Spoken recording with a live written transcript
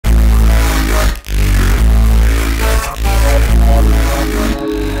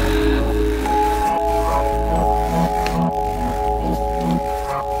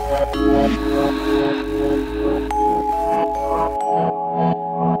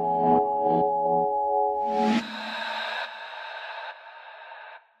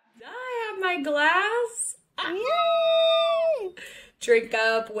drink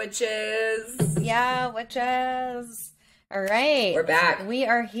up, witches. Yeah, witches. All right. We're back. We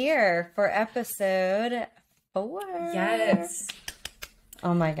are here for episode 4. Yes.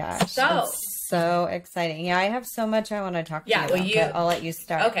 Oh my gosh. It's so exciting. Yeah, I have so much I want to talk to you about, but I'll let you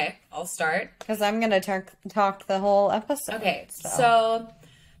start. Okay, I'll start. Because I'm going to talk the whole episode. Okay, so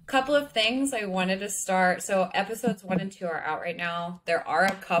couple of things I wanted to start. So episodes 1 and 2 are out right now. There are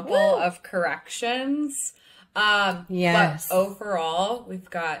a couple of corrections. Yes. But overall, we've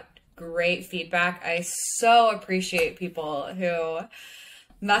got great feedback. I so appreciate people who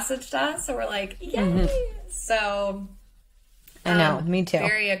messaged us and were like, yay! Mm-hmm. So I know, me too.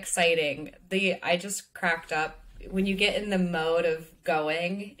 Very exciting. I just cracked up. When you get in the mode of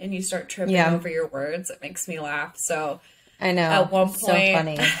going and you start tripping over your words, it makes me laugh. So I know. At one point, so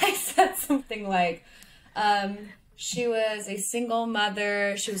funny. I said something like, she was a single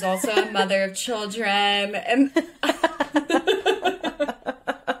mother. She was also a mother of children. And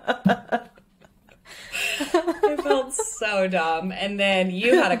I felt so dumb. And then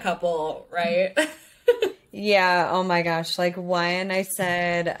you had a couple, right? Yeah. Oh my gosh. Like one, I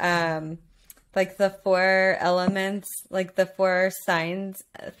said, like the 4 elements, like the 4 sign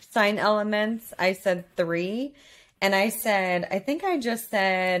elements, I said 3. And I said, I think I just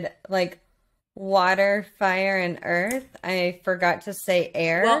said like water, fire, and earth. I forgot to say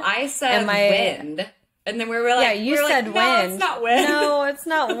air. Well, I said wind. And then we were like, yeah, you said like, wind. No, it's not wind. No, it's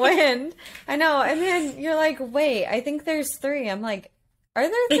not wind. I know. And then you're like, wait, I think there's 3. I'm like, are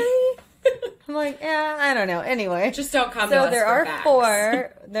there 3? I'm like, yeah, I don't know. Anyway. Just don't come to us. So there are facts.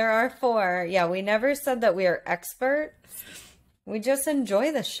 4. There are 4. Yeah, we never said that we are experts. We just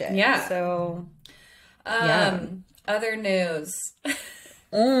enjoy the shit. Yeah. So, other news.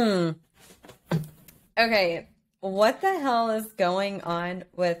 Okay, what the hell is going on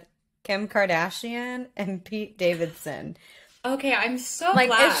with Kim Kardashian and Pete Davidson? Okay, I'm so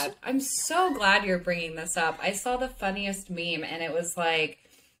glad. I'm so glad you're bringing this up. I saw the funniest meme, and it was like,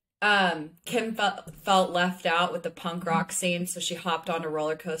 Kim felt left out with the punk rock scene, so she hopped on a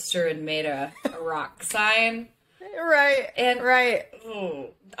roller coaster and made a rock sign. Right.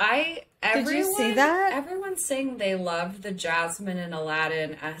 Did you see that? Everyone's saying they loved the Jasmine and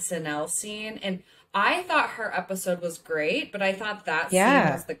Aladdin SNL scene, and I thought her episode was great, but I thought that scene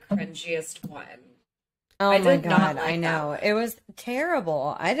was the cringiest one. Oh my God, I know. It was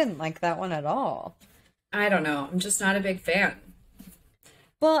terrible. I didn't like that one at all. I don't know. I'm just not a big fan.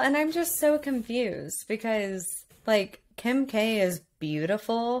 Well, and I'm just so confused because, like, Kim K is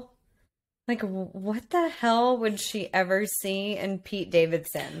beautiful. Like, what the hell would she ever see in Pete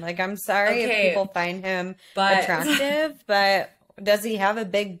Davidson? Like, I'm sorry if people find him attractive, but does he have a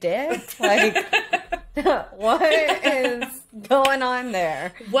big dick? Like, what is going on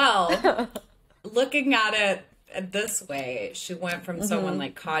there? Well, looking at it this way, she went from someone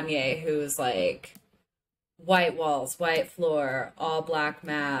like Kanye, who's like white walls, white floor, all black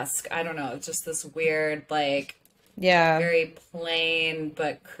mask. I don't know, just this weird, like, very plain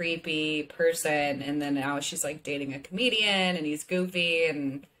but creepy person. And then now she's like dating a comedian, and he's goofy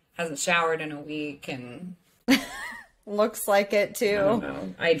and hasn't showered in a week, and looks like it too. I don't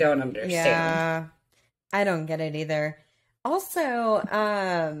know. I don't understand. Yeah, I don't get it either. Also,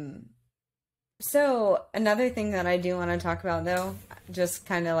 so another thing that I do want to talk about, though, just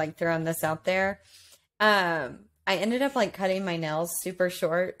kind of like throwing this out there. I ended up like cutting my nails super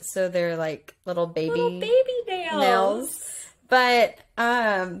short, so they're like little baby nails. But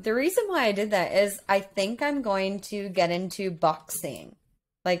the reason why I did that is I think I'm going to get into boxing,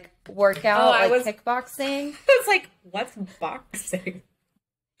 like workout, kickboxing. It's like, what's boxing?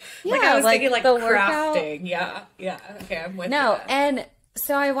 Yeah, like I was thinking like the crafting. Workout. Yeah. Okay, I'm with No, you. and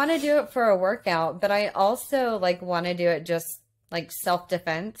so I want to do it for a workout, but I also like want to do it just like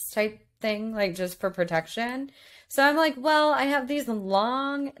self-defense type thing, like just for protection. So I'm like, well, I have these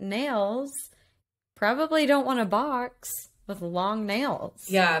long nails. Probably don't want to box with long nails.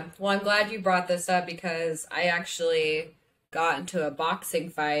 Yeah. Well, I'm glad you brought this up because I actually got into a boxing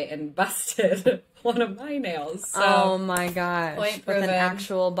fight and busted one of my nails. So, oh my gosh. With an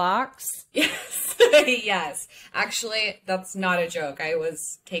actual box? Yes. Yes. Actually, that's not a joke. I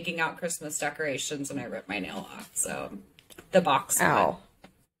was taking out Christmas decorations and I ripped my nail off. So the box. Ow.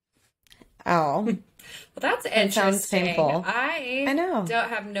 Ow. Well, that's interesting. It sounds painful. I know. Don't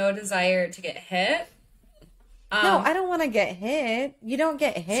have no desire to get hit. No, I don't want to get hit. You don't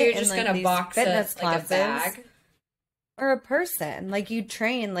get hit. So you're just in, gonna box fitness like a bag, or a person. Like you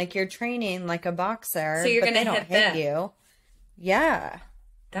train, like you're training like a boxer. So you're gonna hit you. Yeah,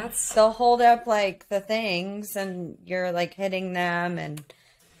 that's. They'll hold up like the things, and you're like hitting them, and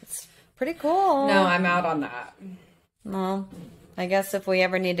it's pretty cool. No, I'm out on that. Well, I guess if we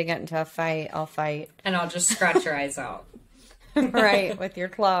ever need to get into a fight, I'll fight. And I'll just scratch your eyes out. Right, with your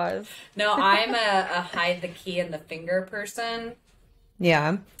claws. No, I'm a hide the key in the finger person.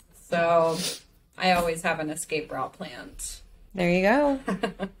 Yeah. So I always have an escape route planned. There you go.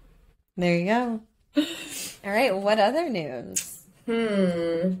 There you go. All right, what other news?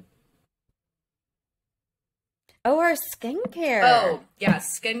 Oh, our skincare. Oh, yeah,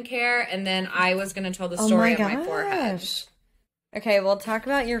 skincare. And then I was going to tell the story of my forehead. Okay, we'll talk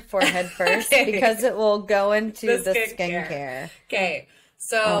about your forehead first because it will go into the skincare. Okay,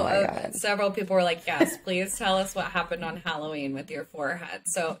 so several people were like, yes, please tell us what happened on Halloween with your forehead.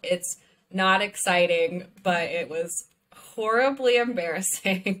 So it's not exciting, but it was horribly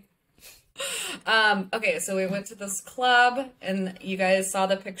embarrassing. Okay, so we went to this club and you guys saw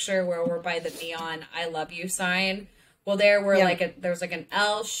the picture where we're by the neon I love you sign. Well, there were there was like an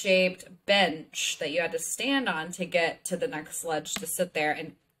L-shaped bench that you had to stand on to get to the next ledge to sit there.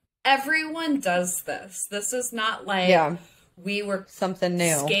 And everyone does this. This is not like we were something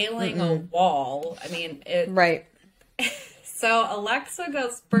new scaling a wall. I mean, right. So Alexa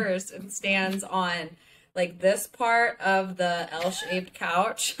goes first and stands on like this part of the L-shaped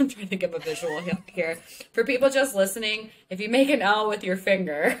couch. I'm trying to give a visual here. For people just listening, if you make an L with your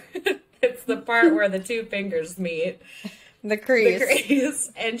finger, it's the part where the two fingers meet. The crease. The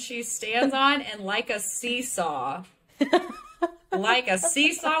crease. And she stands on and like a seesaw. Like a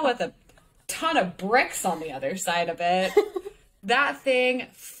seesaw with a ton of bricks on the other side of it. That thing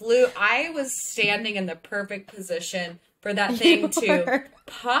flew. I was standing in the perfect position for that thing to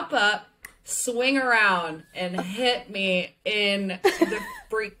pop up, swing around, and hit me in the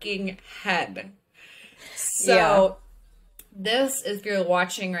freaking head. So this, if you're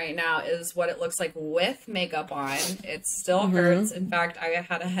watching right now, is what it looks like with makeup on. It still hurts. In fact, I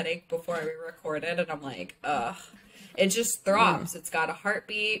had a headache before we recorded, and I'm like, ugh. It just throbs. It's got a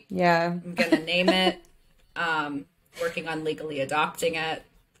heartbeat. Yeah. I'm going to name it. Working on legally adopting it.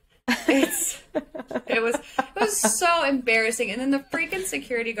 It was so embarrassing. And then the freaking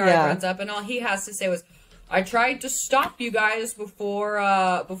security guard runs up and all he has to say was, I tried to stop you guys before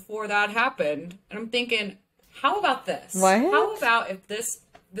that happened. And I'm thinking, how about this? What? How about if this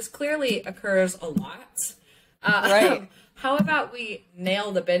clearly occurs a lot? Right. How about we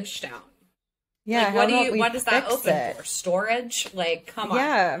nail the bench down? Yeah. Like, what does that open for? Storage? Like, come on.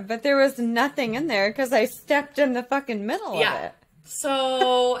 Yeah, but there was nothing in there because I stepped in the fucking middle of it.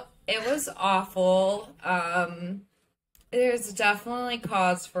 So it was awful. There's definitely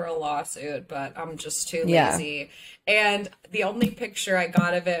cause for a lawsuit, but I'm just too lazy. And the only picture I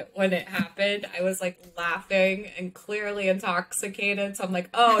got of it when it happened, I was like laughing and clearly intoxicated. So I'm like,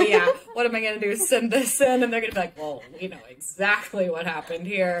 oh yeah, what am I going to do? Send this in? And they're going to be like, well, we know exactly what happened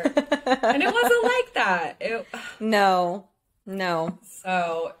here. And it wasn't like that. No.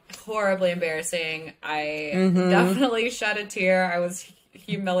 So horribly embarrassing. I definitely shed a tear. I was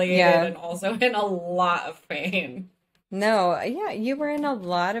humiliated and also in a lot of pain. No, you were in a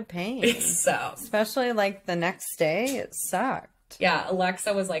lot of pain. So, especially like the next day, it sucked. Yeah,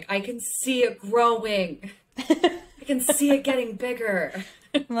 Alexa was like, I can see it growing. I can see it getting bigger.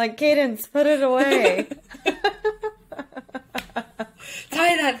 I'm like, Cadence, put it away.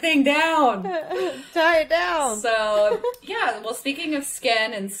 Tie that thing down. Tie it down. So, yeah, well, speaking of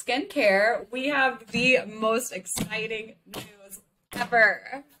skin and skincare, we have the most exciting news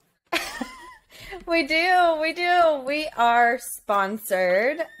ever. We do. We are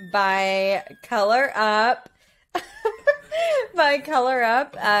sponsored by Color Up. By Color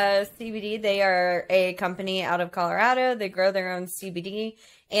Up CBD. They are a company out of Colorado. They grow their own CBD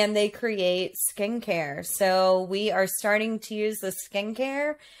and they create skincare. So we are starting to use the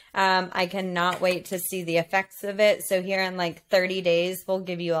skincare. I cannot wait to see the effects of it. So here in like 30 days, we'll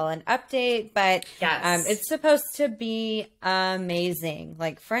give you all an update. But it's supposed to be amazing.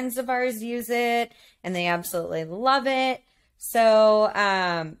 Like friends of ours use it and they absolutely love it. So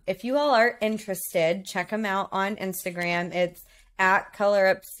if you all are interested, check them out on Instagram. It's at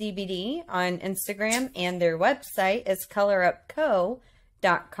ColorUpCBD on Instagram, and their website is colorupco.com.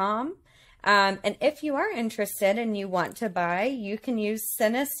 And if you are interested and you want to buy, you can use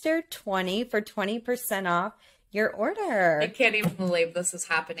Sinister20 for 20% off your order. I can't even believe this is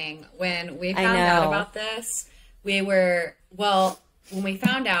happening. When we found out about this, when we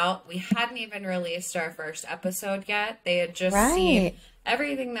found out, we hadn't even released our first episode yet. They had just seen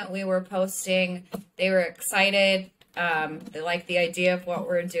everything that we were posting. They were excited. They liked the idea of what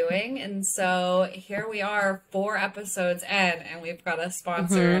we're doing. And so here we are 4 episodes in and we've got a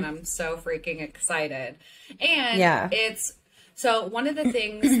sponsor and I'm so freaking excited. And it's So one of the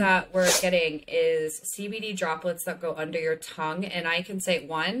things that we're getting is CBD droplets that go under your tongue. And I can say,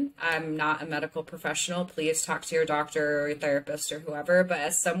 one, I'm not a medical professional. Please talk to your doctor or your therapist or whoever. But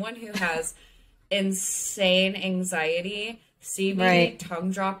as someone who has insane anxiety, CBD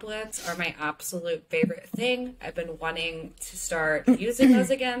tongue droplets are my absolute favorite thing. I've been wanting to start using those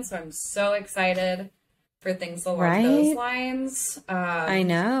again. So I'm so excited for things along those lines. I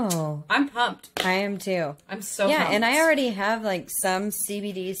know. I'm pumped. I am too. I'm so pumped. And I already have like some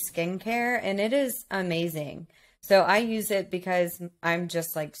CBD skincare and it is amazing. So I use it because I'm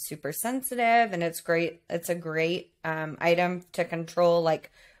just like super sensitive and it's great. It's a great item to control like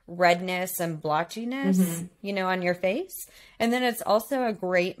redness and blotchiness, you know, on your face. And then it's also a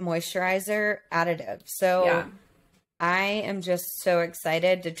great moisturizer additive. So I am just so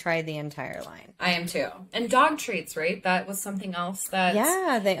excited to try the entire line. I am too. And dog treats, right? That was something else that...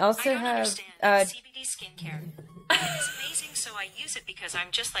 Yeah, they also have... CBD skincare. It's amazing, so I use it because I'm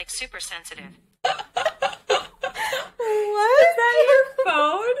just like super sensitive. What? Is that your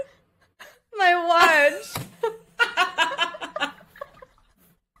phone? My watch.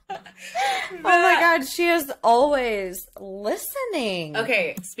 Oh my God, she is always listening.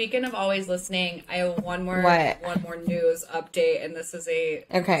 Okay, speaking of always listening, I have one more news update, and this is a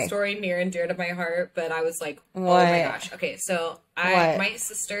story near and dear to my heart. But I was like, oh my gosh. Okay, so my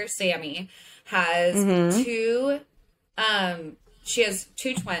sister Sammy has two. She has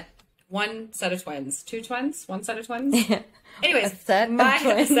one set of twins. One set of twins. Anyways, a set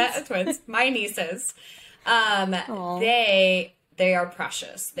of twins. My nieces. They are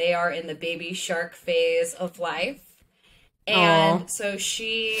precious. They are in the baby shark phase of life. And so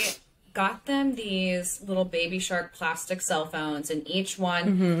she got them these little baby shark plastic cell phones, and each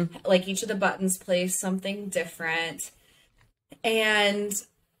one, like each of the buttons plays something different. And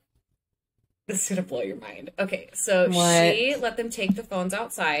this is going to blow your mind. Okay, so she let them take the phones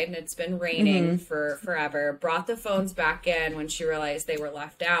outside, and it's been raining for forever. Brought the phones back in when she realized they were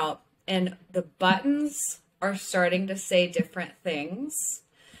left out. And the buttons are starting to say different things.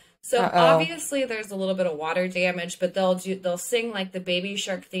 So obviously there's a little bit of water damage, but they'll sing like the baby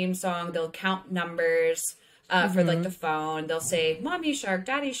shark theme song. They'll count numbers for like the phone. They'll say mommy shark,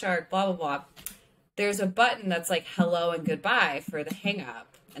 daddy shark, blah, blah, blah. There's a button that's like hello and goodbye for the hang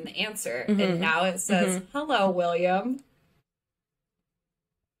up and the answer. And now it says, hello, William.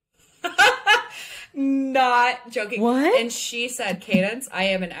 Not joking. What? And she said, Cadence, I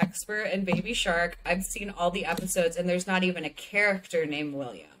am an expert in Baby Shark. I've seen all the episodes, and there's not even a character named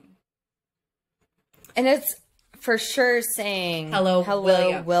William. And it's for sure saying hello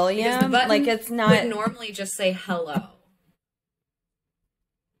William. Because the button like it's not would normally just say hello.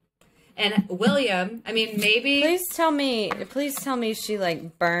 And William, I mean, maybe... Please tell me she,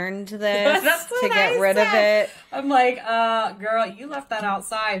 like, burned this to get rid of it. I'm like, girl, you left that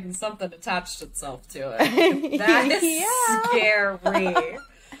outside and something attached itself to it. That is scary.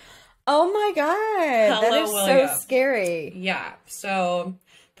 Oh, my God. That is William. So scary. Yeah, so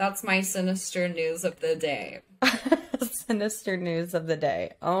that's my sinister news of the day. Sinister news of the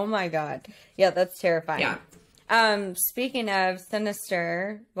day. Oh, my God. Yeah, that's terrifying. Yeah. Speaking of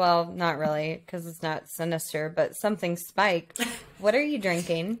sinister, well, not really, because it's not sinister, but something spiked. What are you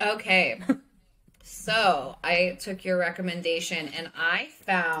drinking? Okay. So I took your recommendation and I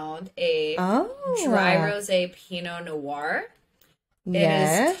found a dry rosé Pinot Noir.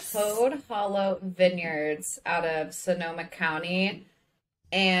 It is Toad Hollow Vineyards out of Sonoma County.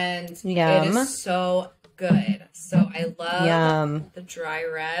 And it is so good. So I love the dry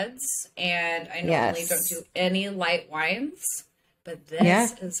reds, and I normally don't do any light wines, but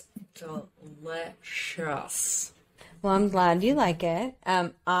this is delicious. Well, I'm glad you like it.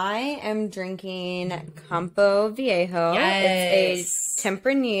 I am drinking Campo Viejo. It's a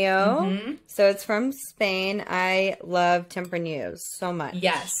Tempranillo. So it's from Spain. I love Tempranillos so much.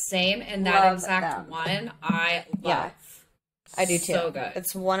 Yes, same. And that exact one I love. Yeah, I do too. So good.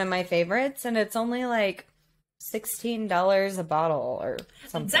 It's one of my favorites, and it's only like $16 a bottle or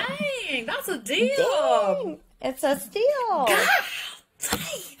something. Dang, that's a deal. Dang, it's a steal. God,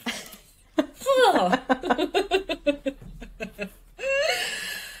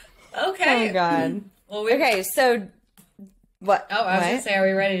 Okay. Oh God. Well, okay, so what? Oh, I was gonna say, are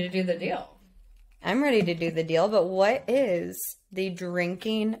we ready to do the deal? I'm ready to do the deal, but what is the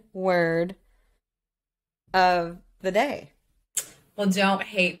drinking word of the day? Well, don't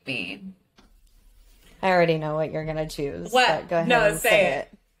hate me. I already know what you're gonna choose. What? Go ahead and say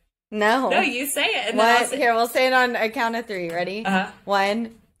it. No. No, you say it. And what? Here, we'll say it on a count of three. Ready?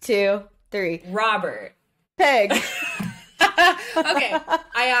 1, 2, 3. Robert. Pig. Okay.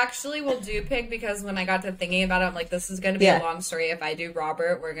 I actually will do pig because when I got to thinking about it, I'm like, this is going to be a long story. If I do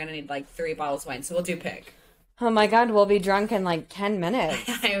Robert, we're going to need like 3 bottles of wine. So we'll do pig. Oh my God, we'll be drunk in like 10 minutes.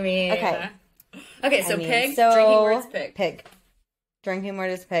 I mean, okay, so pig, so drinking word is pig. Pig. Drinking word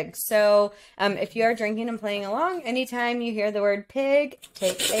is pig. So if you are drinking and playing along, anytime you hear the word pig,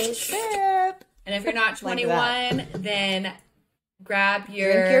 take a sip. And if you're not 21, then grab Drink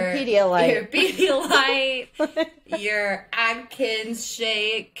your Pedialyte. Your Adkins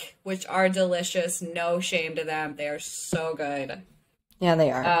shake, which are delicious. No shame to them. They are so good. Yeah,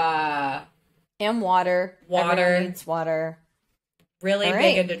 they are. And water. Everyone needs water. Really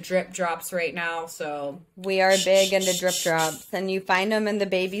big into drip drops right now, so... We are big into drip drops, and you find them in the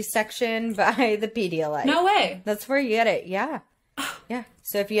baby section by the Pedialyte. No way! That's where you get it, yeah. Yeah.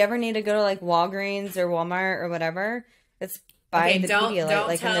 So if you ever need to go to, like, Walgreens or Walmart or whatever, it's by the Pedialyte,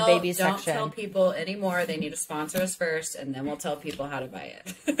 like in the baby section. Don't tell people anymore. They need to sponsor us first, and then we'll tell people how to buy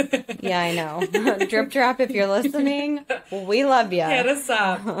it. Yeah, I know. Drip Drop, if you're listening, we love you. Hit us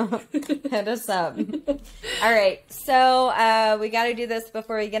up. Hit us up. All right. So we got to do this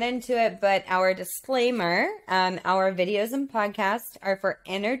before we get into it, but our disclaimer, our videos and podcasts are for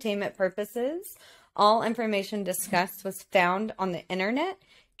entertainment purposes. All information discussed was found on the internet.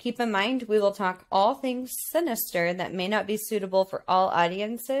 Keep in mind, we will talk all things sinister that may not be suitable for all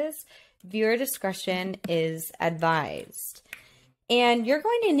audiences. Viewer discretion is advised. And you're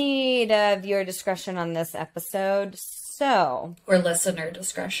going to need viewer discretion on this episode, so... Or listener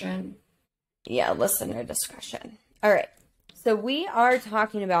discretion. Yeah, listener discretion. All right. So we are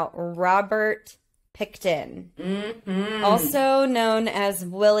talking about Robert Pickton, also known as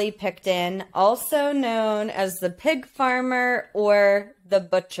Willie Pickton, also known as the pig farmer or the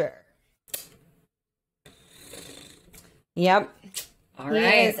butcher. Yep. All right.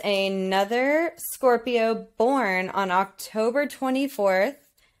 He is another Scorpio born on October 24th,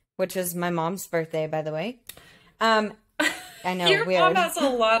 which is my mom's birthday, by the way. I know, Your weird. mom has a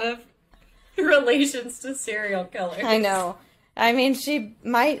lot of relations to serial killers. I know. I mean, she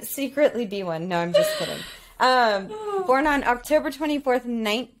might secretly be one. No, I'm just kidding. Born on October 24th,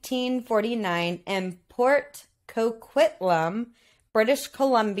 1949 in Port Coquitlam, British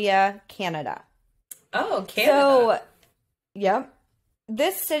Columbia, Canada. Oh, Canada. So, yep.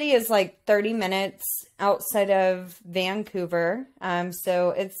 This city is like 30 minutes outside of Vancouver.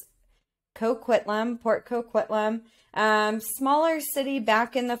 So it's Coquitlam, Port Coquitlam. Smaller city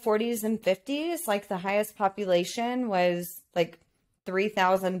back in the 40s and 50s. Like the highest population was like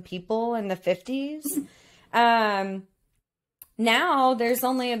 3,000 people in the 50s. Now there's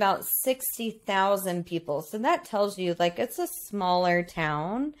only about 60,000 people. So that tells you like it's a smaller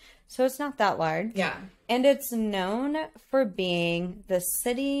town. So it's not that large. Yeah. And it's known for being the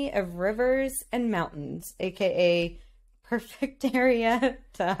city of rivers and mountains, aka perfect area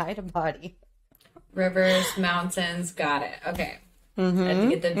to hide a body. Rivers, mountains, got it. Okay. I had to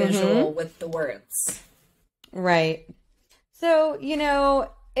get the visual with the words. Right. So, you know,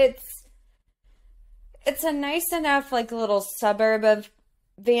 it's a nice enough like little suburb of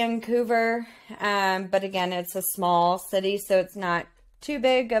Vancouver. But again, it's a small city, so it's not too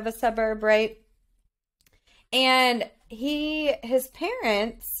big of a suburb, right? And his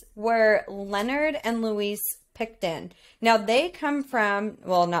parents were Leonard and Louise Pickton. Now they come from,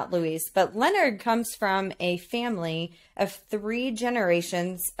 well, not Louise, but Leonard comes from a family of 3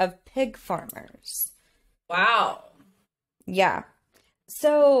 generations of pig farmers. Wow. Yeah.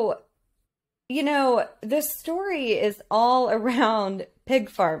 So, you know, this story is all around pig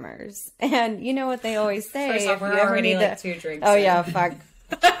farmers. And you know what they always say? First off, we're already like 2 drinks. Oh, yeah, fuck.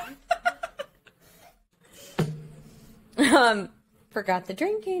 Forgot the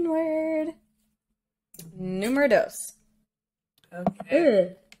drinking word. Numero dos.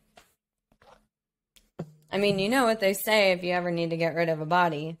 Okay. I mean, you know what they say if you ever need to get rid of a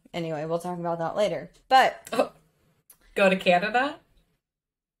body. Anyway, we'll talk about that later. But go to Canada?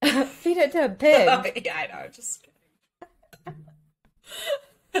 Feed it to a pig. Yeah, I know. Just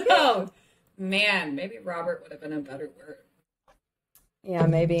kidding. Oh, man. Maybe Robert would have been a better word. Yeah,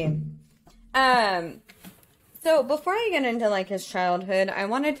 maybe. So before I get into like his childhood, I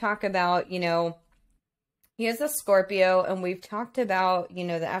want to talk about, you know, he is a Scorpio, and we've talked about, you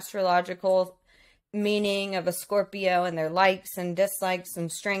know, the astrological meaning of a Scorpio and their likes and dislikes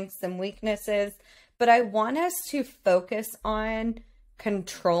and strengths and weaknesses. But I want us to focus on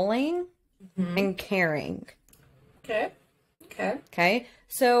controlling and caring. Okay. Okay.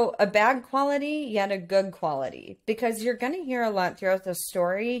 So a bad quality, yet a good quality. Because you're going to hear a lot throughout the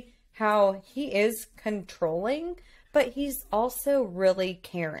story how he is controlling, but he's also really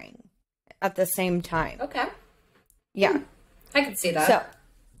caring at the same time. Okay. Yeah. I can see that.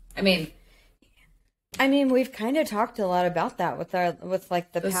 I mean, we've kind of talked a lot about that with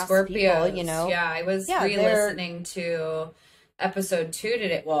like the past Scorpios, people, you know. Yeah, I was re-listening to episode 2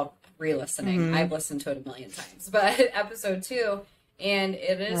 today. Well, re-listening. I've listened to it a million times, but episode 2, and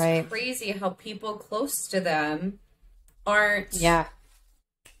it is crazy how people close to them aren't. Yeah.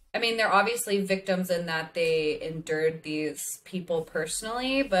 I mean, they're obviously victims in that they endured these people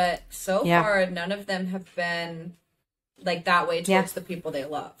personally, but so far, none of them have been like that way towards the people they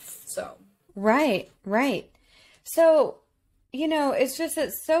love. So. Right. So, you know, it's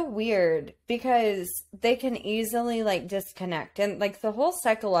so weird because they can easily like disconnect, and like the whole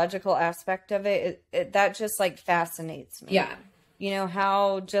psychological aspect of it that just like fascinates me. Yeah. You know,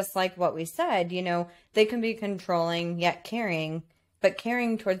 how just like what we said, you know, they can be controlling yet caring, but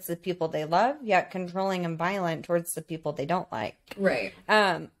caring towards the people they love, yet controlling and violent towards the people they don't like. Right.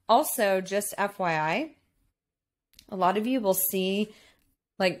 Also, just FYI, a lot of you will see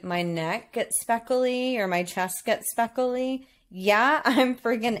like my neck gets speckly or my chest gets speckly. Yeah, I'm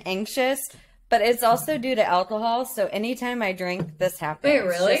freaking anxious, but it's also due to alcohol. So anytime I drink, this happens. Wait,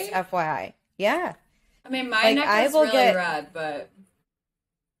 really? Just FYI. Yeah. I mean, my neck is really red, but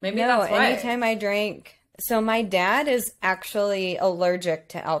maybe that's why. Anytime I drink. So my dad is actually allergic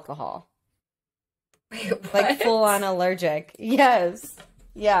to alcohol. Wait, what? Like full on allergic. Yes.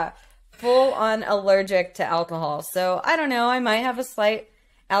 Yeah. Full on allergic to alcohol. So I don't know. I might have a slight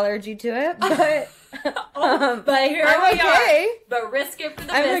allergy to it, but but here I'm we okay. are. But risk it for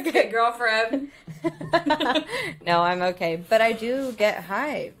the biscuit, girlfriend. No, I'm okay. But I do get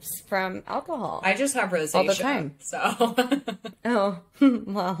hives from alcohol. I just have rosacea all the time. So oh,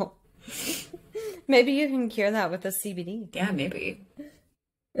 well. Maybe you can cure that with a CBD. Yeah, maybe.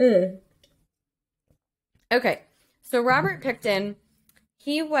 Okay. So Robert Pickton,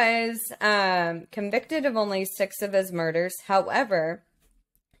 he was convicted of only 6 of his murders. However,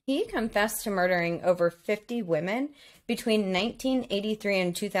 he confessed to murdering over 50 women between 1983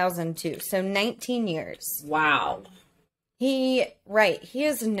 and 2002. So 19 years. Wow. He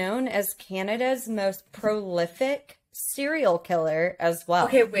is known as Canada's most prolific serial killer as well.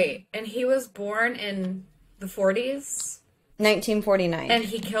 Okay, wait. And he was born in the 40s? 1949. And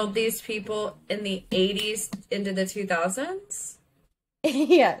he killed these people in the 80s into the 2000s?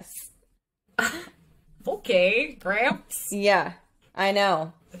 Yes. Okay, Gramps. Yeah, I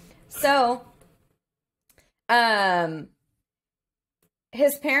know. So,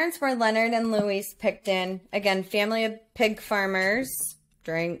 his parents were Leonard and Louise Pickton. Again, family of pig farmers.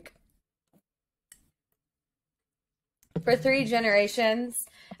 Drink. For 3 generations.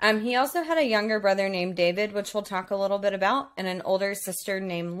 He also had a younger brother named David, which we'll talk a little bit about, and an older sister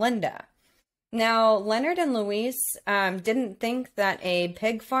named Linda. Now, Leonard and Louise didn't think that a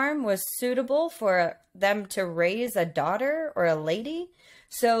pig farm was suitable for them to raise a daughter or a lady.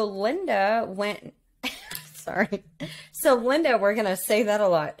 So Linda went... Sorry. So Linda, we're going to say that a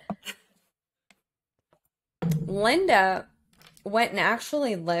lot. Linda went and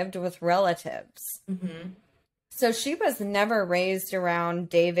actually lived with relatives. Mm-hmm. So she was never raised around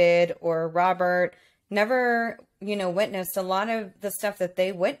David or Robert, never, witnessed a lot of the stuff that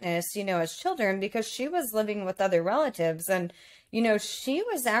they witnessed, as children, because she was living with other relatives. And, she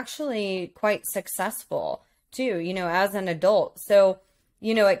was actually quite successful too, as an adult. So,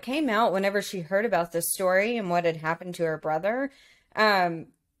 it came out whenever she heard about this story and what had happened to her brother.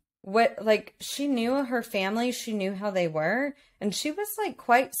 She knew her family, she knew how they were, and she was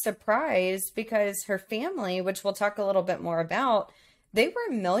quite surprised because her family, which we'll talk a little bit more about, they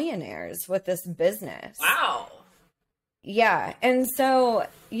were millionaires with this business. Wow. Yeah. And so,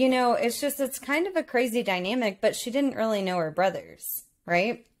 it's kind of a crazy dynamic, but she didn't really know her brothers,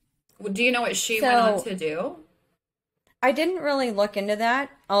 right? Well, do you know what she went on to do? I didn't really look into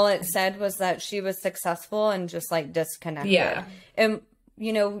that. All it said was that she was successful and just disconnected. Yeah. And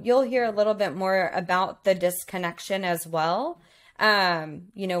you'll hear a little bit more about the disconnection as well,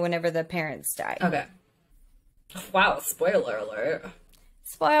 whenever the parents die. Okay. Wow, spoiler alert.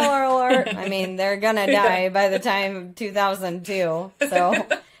 Spoiler alert. I mean, they're gonna die by the time of 2002. So,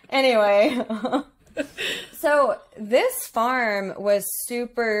 anyway. So, this farm was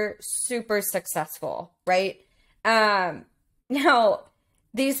super, super successful, right? Now,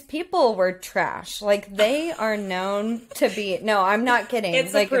 these people were trash. They are known to be... No, I'm not kidding.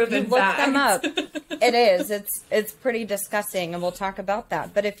 It's a proven if you look fact. them up, it is. It's pretty disgusting, and we'll talk about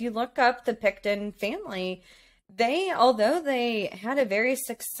that. But if you look up the Pickton family, although they had a very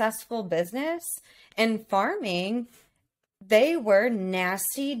successful business in farming, they were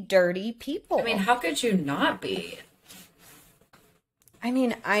nasty, dirty people. I mean, how could you not be? I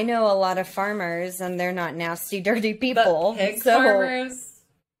mean, I know a lot of farmers, and they're not nasty, dirty people. But pig farmers?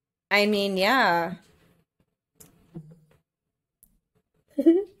 I mean, yeah.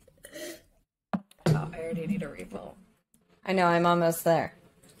 Oh, I already need a refill. I know, I'm almost there.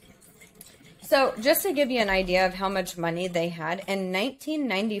 So, just to give you an idea of how much money they had, in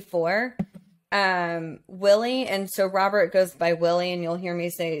 1994, Willie, and so Robert goes by Willie, and you'll hear me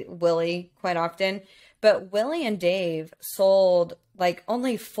say Willie quite often, but Willie and Dave sold like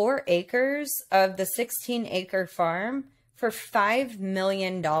only 4 acres of the 16-acre farm for $5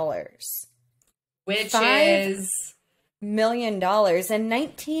 million. Which $5 is million in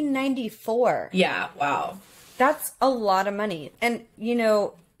 1994. Yeah, wow. That's a lot of money. And, you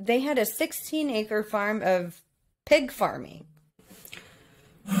know, they had a 16-acre farm of pig farming.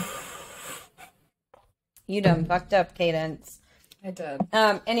 You done fucked up, Cadence. I did.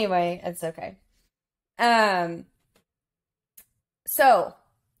 Anyway, it's okay. So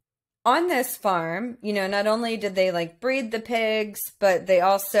on this farm, you know, not only did they like breed the pigs, but they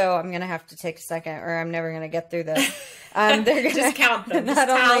also, I'm going to have to take a second or I'm never going to get through this. They're going to just count them. Just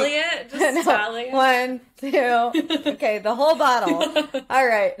tally it. Just tally it. 1, 2. Okay. The whole bottle. All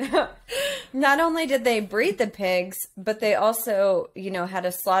right. Not only did they breed the pigs, but they also, you know, had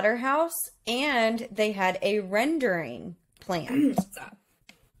a slaughterhouse and they had a rendering plant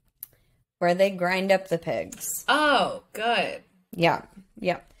where they grind up the pigs. Oh, good. Yeah.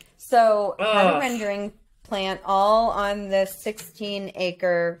 Yeah. So had a rendering plant all on this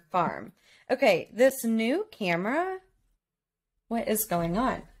 16-acre farm. Okay, this new camera, what is going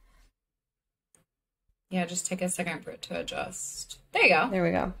on? Yeah, just take a second for it to adjust. There you go. There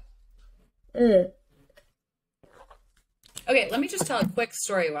we go. Okay, let me just tell a quick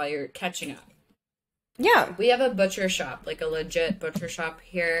story while you're catching up. Yeah. We have a butcher shop, like a legit butcher shop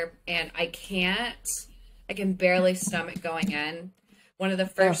here, and I can barely stomach going in. One of the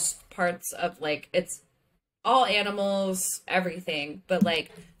first parts of, like, it's all animals, everything, but,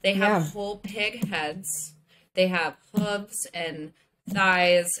 like, they have whole pig heads. They have hooves and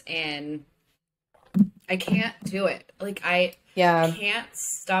thighs, and I can't do it. Like, I can't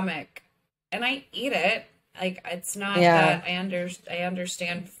stomach, and I eat it. Like, it's not that I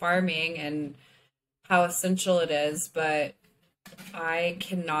understand farming and how essential it is, but I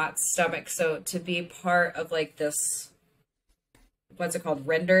cannot stomach. So to be part of, like, this, what's it called?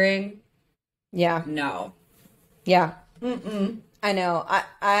 Rendering? Yeah. No. Yeah. I know.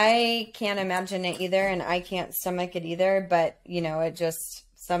 I can't imagine it either, and I can't stomach it either, but, you know, it just,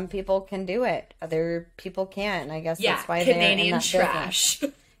 some people can do it. Other people can't. I guess that's why they're in that trash.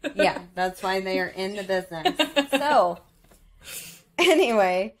 Yeah, that's why they are in the business. So,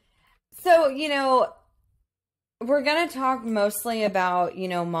 anyway, so, you know, we're going to talk mostly about, you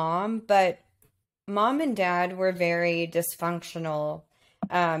know, mom, but mom and dad were very dysfunctional,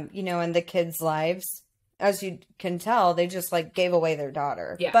 you know, in the kids' lives. As you can tell, they just like gave away their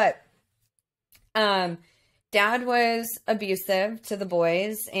daughter. Yeah. But dad was abusive to the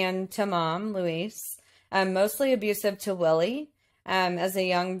boys and to mom, Louise, mostly abusive to Willie as a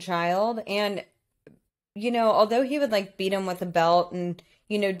young child. And, you know, although he would like beat him with a belt and,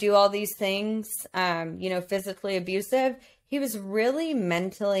 you know, do all these things, you know, physically abusive, he was really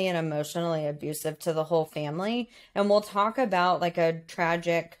mentally and emotionally abusive to the whole family. And we'll talk about like a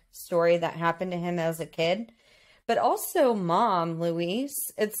tragic story that happened to him as a kid. But also mom, Louise,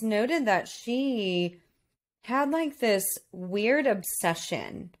 it's noted that she had like this weird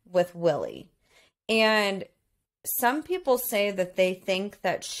obsession with Willie. And some people say that they think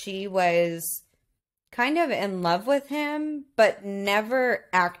that she was kind of in love with him, but never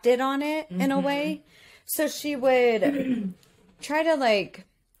acted on it in a way. So she would try to like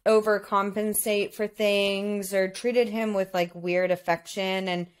overcompensate for things or treated him with like weird affection,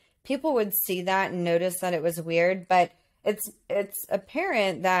 and people would see that and notice that it was weird, but it's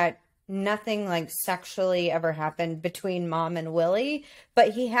apparent that nothing like sexually ever happened between mom and Willie,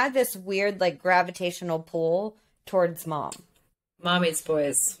 but he had this weird like gravitational pull towards mom. Mommy's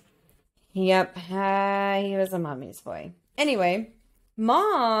boys. Yep, he was a mommy's boy. Anyway,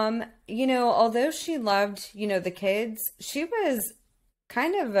 mom, you know, although she loved, you know, the kids, she was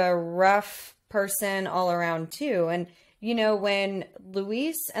kind of a rough person all around too. And, you know, when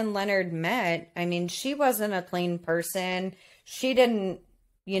Luis and Leonard met, I mean, she wasn't a clean person. She didn't,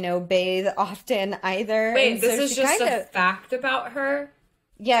 you know, bathe often either. Wait, and this so is just a fact about her?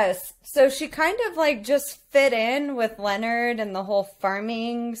 Yes. So she kind of like just fit in with Leonard and the whole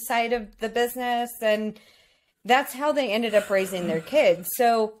farming side of the business. And that's how they ended up raising their kids.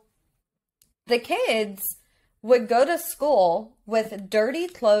 So the kids would go to school with dirty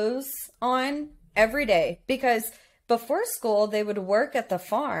clothes on every day because before school they would work at the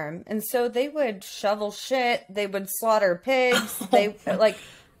farm. And so they would shovel shit. They would slaughter pigs. They like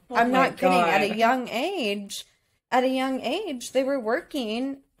I'm my not kidding. At a God. young age, they were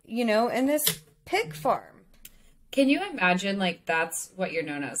working, in this pig farm. Can you imagine, like, that's what you're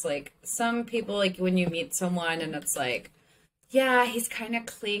known as? Like, some people, like, when you meet someone and it's like, yeah, he's kind of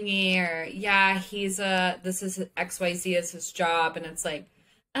clingy, or yeah, this is XYZ is his job, and it's like,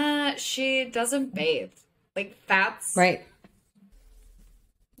 she doesn't bathe. Like, that's Right.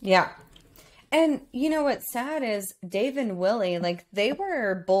 Yeah. And what's sad is Dave and Willie, like, they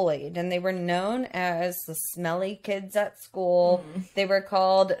were bullied and they were known as the smelly kids at school. They were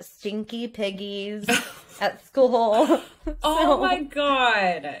called stinky piggies at school. Oh my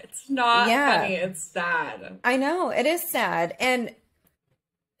God. It's not funny. It's sad. I know. It is sad. And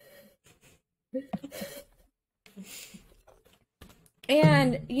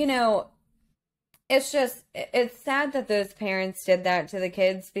it's sad that those parents did that to the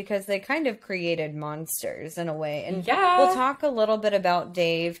kids because they kind of created monsters in a way. And we'll talk a little bit about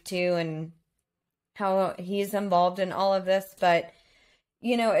Dave too and how he's involved in all of this, but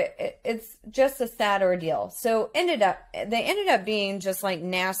it's just a sad ordeal. So they ended up being just like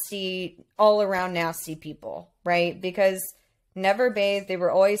nasty, all around nasty people, right? Because never bathed, they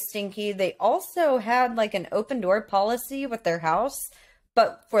were always stinky. They also had like an open door policy with their house,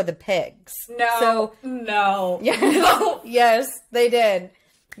 but for the pigs. No. Yes, No. yes, they did.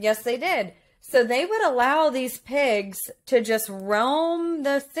 Yes, they did. So they would allow these pigs to just roam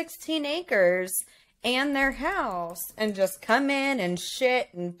the 16 acres and their house and just come in and shit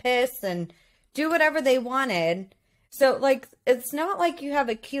and piss and do whatever they wanted. So, like, it's not like you have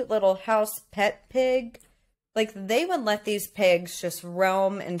a cute little house pet pig. Like, they would let these pigs just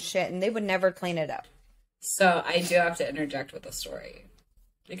roam and shit, and they would never clean it up. So I do have to interject with a story.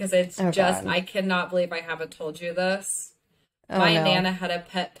 Because it's God. I cannot believe I haven't told you this. My Nana had a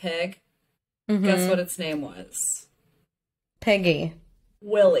pet pig. Guess what its name was? Piggy.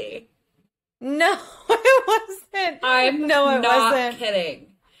 Willie. No, it wasn't. I'm not kidding.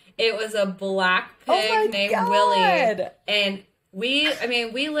 It was a black pig named Willie. And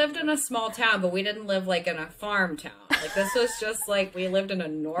we lived in a small town, but we didn't live like in a farm town. Like, this was just like, we lived in a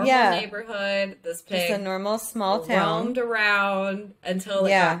normal neighborhood. This pig just a normal small town. Roamed around until it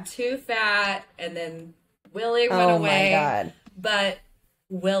got too fat, and then Willie went away. Oh my God. But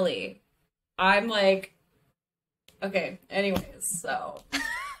Willie, I'm like, okay, anyways, so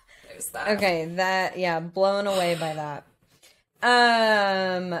there's that. Okay, blown away by that.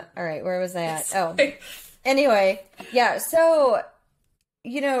 All right, where was I at? Oh, anyway, so,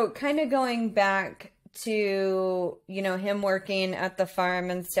 kind of going back to, him working at the farm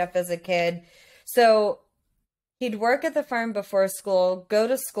and stuff as a kid. So he'd work at the farm before school, go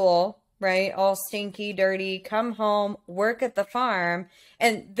to school, right? All stinky, dirty, come home, work at the farm.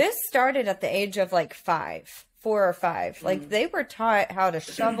 And this started at the age of like 4 or 5. Like, they were taught how to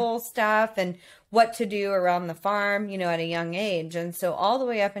shovel stuff and what to do around the farm, at a young age. And so all the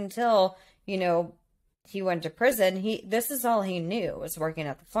way up until, he went to prison, this is all he knew, was working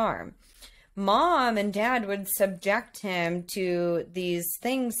at the farm. Mom and dad would subject him to these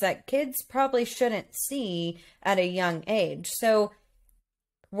things that kids probably shouldn't see at a young age. So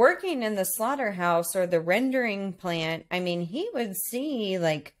working in the slaughterhouse or the rendering plant, he would see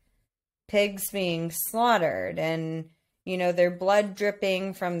like pigs being slaughtered and, their blood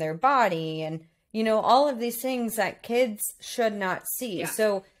dripping from their body and, all of these things that kids should not see. Yeah.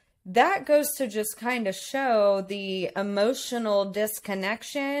 So that goes to just kind of show the emotional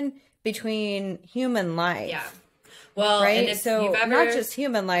disconnection between human life. Yeah. Well, right? And if you've ever, not just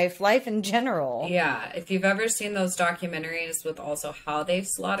human life in general. Yeah. If you've ever seen those documentaries with also how they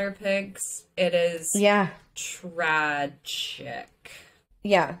slaughter pigs, it is tragic.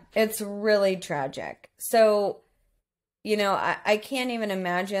 Yeah, it's really tragic. So, I can't even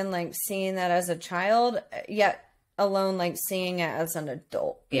imagine like seeing that as a child, yet alone like seeing it as an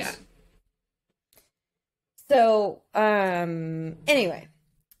adult. Yeah. So, anyway,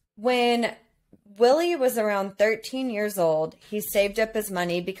 when Willie was around 13 years old, he saved up his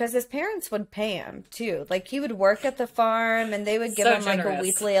money because his parents would pay him too. Like, he would work at the farm and they would give him generous. like a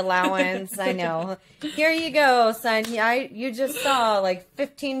weekly allowance. I know. Here you go, son. You just saw like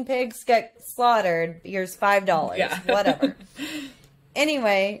 15 pigs get slaughtered. Here's $5. Yeah. Whatever.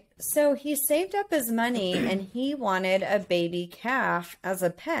 Anyway, so he saved up his money and he wanted a baby calf as a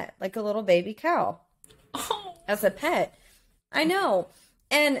pet, like a little baby cow as a pet. I know.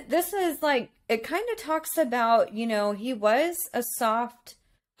 And this is like, it kind of talks about, he was a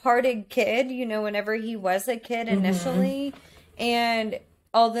soft-hearted kid, whenever he was a kid initially. And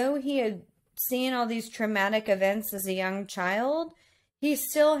although he had seen all these traumatic events as a young child, he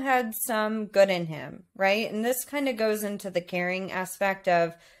still had some good in him, right? And this kind of goes into the caring aspect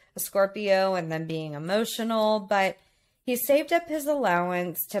of a Scorpio and then being emotional, but he saved up his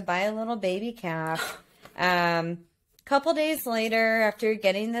allowance to buy a little baby calf. Couple days later, after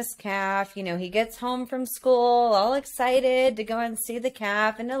getting this calf, you know, he gets home from school all excited to go and see the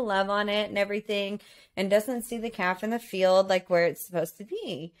calf and to love on it and everything, and doesn't see the calf in the field like where it's supposed to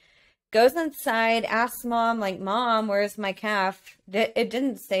be. Goes inside, asks mom, like, Mom, where's my calf? It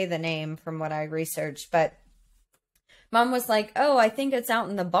didn't say the name from what I researched, but mom was like, oh, I think it's out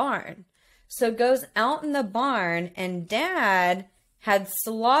in the barn. So goes out in the barn, and dad had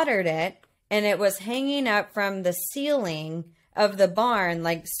slaughtered it, and it was hanging up from the ceiling of the barn,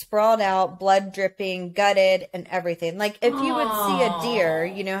 like sprawled out, blood dripping, gutted, and everything. Like if you would see a deer,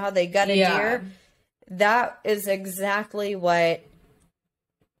 you know how they gut a deer? That is exactly what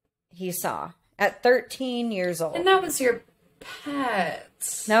he saw at 13 years old. And that was your pet.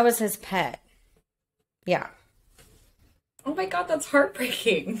 That was his pet. Yeah. Oh my God, that's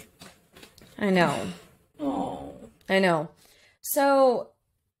heartbreaking. I know. Oh. I know. So,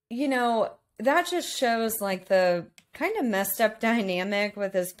 you know, that just shows like the kind of messed up dynamic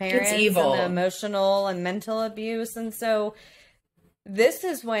with his parents. It's evil. And the emotional and mental abuse. And so this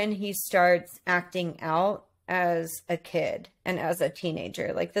is when he starts acting out as a kid and as a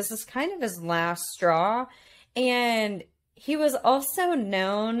teenager. Like this is kind of his last straw. And he was also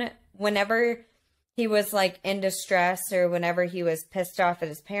known whenever he was like in distress or whenever he was pissed off at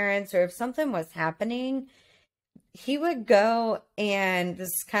his parents or if something was happening, he would go, and this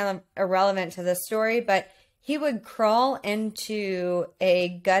is kind of irrelevant to the story, but he would crawl into a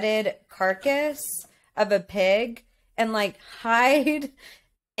gutted carcass of a pig and like hide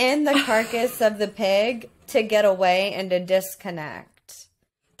in the carcass of the pig to get away and to disconnect.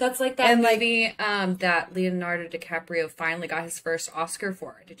 That's like that movie that Leonardo DiCaprio finally got his first Oscar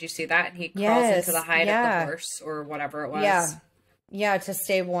for. Did you see that? And he crawls into the hide of the horse or whatever it was. Yeah. Yeah, to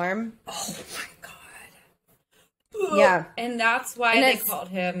stay warm. Oh my God. Yeah. And that's why they called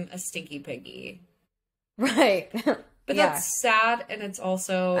him a stinky piggy. Right. But that's sad, and it's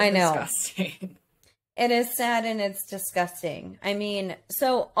also disgusting. It is sad and it's disgusting. I mean,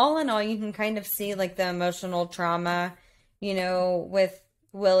 so all in all, you can kind of see like the emotional trauma, you know, with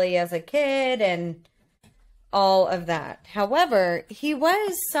Willie as a kid and all of that. However, he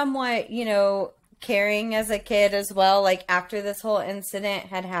was somewhat, you know, caring as a kid as well. Like after this whole incident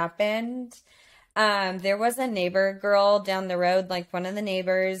had happened, there was a neighbor girl down the road, like one of the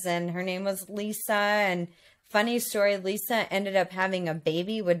neighbors, and her name was Lisa. And funny story, Lisa ended up having a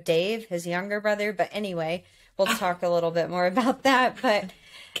baby with Dave, his younger brother. But anyway, we'll talk a little bit more about that. But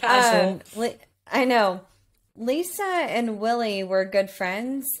casual. I know Lisa and Willie were good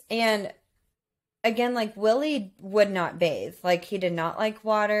friends. And again, like Willie would not bathe. Like he did not like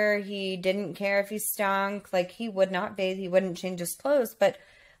water. He didn't care if he stunk. Like he would not bathe. He wouldn't change his clothes. But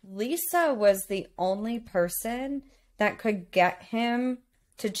Lisa was the only person that could get him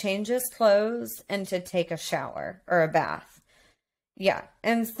to change his clothes and to take a shower or a bath. Yeah.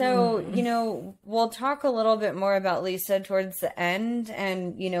 And so, you know, we'll talk a little bit more about Lisa towards the end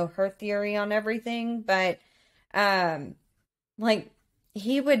and, you know, her theory on everything. But, like,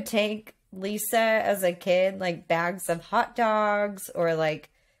 he would take Lisa as a kid, like, bags of hot dogs or,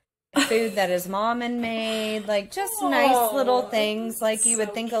 like, food that his mom had made, like just nice little things like you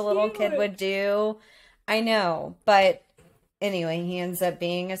would think a little kid would do. I know, but anyway, he ends up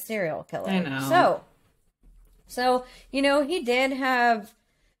being a serial killer. I know. So, you know, he did have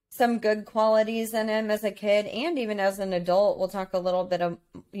some good qualities in him as a kid and even as an adult. We'll talk a little bit of,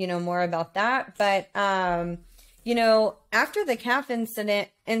 you know, more about that. But, you know, after the calf incident,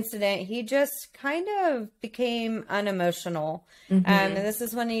 he just kind of became unemotional. And this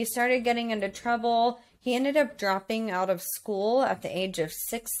is when he started getting into trouble. He ended up dropping out of school at the age of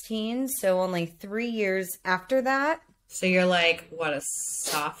 16. So only 3 years after that. So you're like, what, a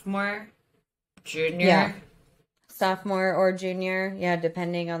sophomore? Junior? Yeah. Sophomore or junior. Yeah,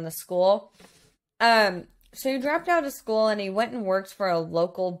 depending on the school. So he dropped out of school and he went and worked for a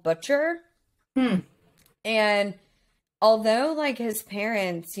local butcher. And although like his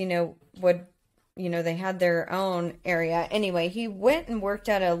parents, you know, would, you know, they had their own area. Anyway, he went and worked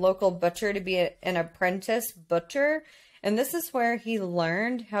at a local butcher to be an apprentice butcher. And this is where he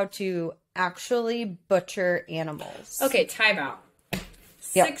learned how to actually butcher animals. Okay, time out.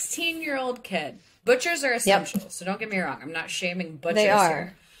 16-year-old kid. Butchers are essential, so don't get me wrong. I'm not shaming butchers They are.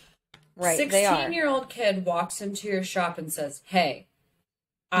 here. Right, they are. 16-year-old kid walks into your shop and says, hey,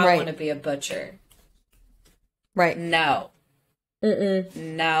 I want to be a butcher. Right. No.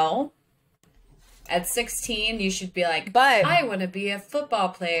 No. At 16, you should be like, but I want to be a football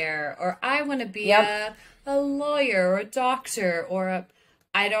player, or I want to be a lawyer, or a doctor, or a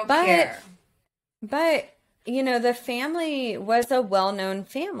I don't But care. But, you know, the family was a well-known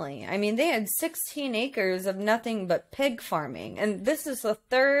family. I mean, they had 16 acres of nothing but pig farming. And this is the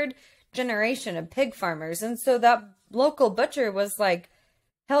third generation of pig farmers. And so that local butcher was like,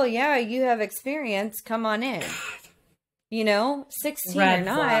 hell yeah, you have experience. Come on in. You know, 16 Red or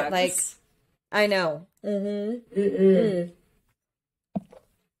not, flags. like, I know.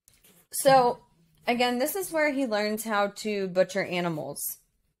 So, again, this is where he learns how to butcher animals.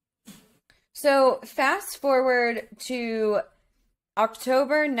 So, fast forward to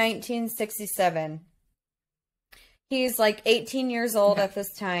October 1967. He's like 18 years old at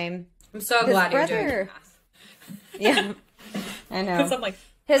this time. I'm so His glad you're brother- doing math. Yeah, I know. Because I'm like,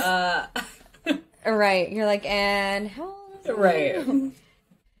 His right, you're like, and how old is he? right.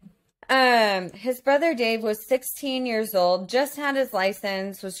 His brother Dave was 16 years old, just had his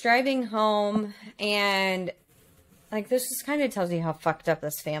license, was driving home, and like this just kind of tells you how fucked up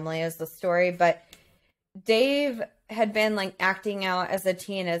this family is, the story. But Dave had been like acting out as a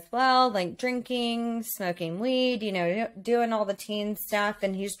teen as well, like drinking, smoking weed, you know, doing all the teen stuff.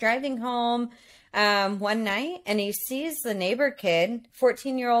 And he's driving home one night and he sees the neighbor kid,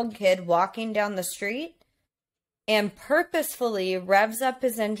 14-year-old kid, walking down the street and purposefully revs up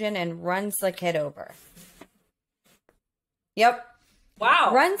his engine and runs the kid over. Yep.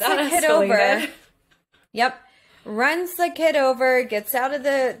 Wow. Runs the that kid escalated. over. Yep. Runs the kid over, gets out of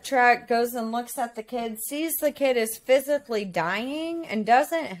the truck, goes and looks at the kid, sees the kid is physically dying and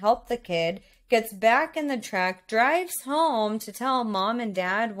doesn't help the kid, gets back in the truck, drives home to tell mom and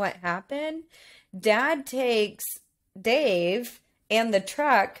dad what happened. Dad takes Dave and the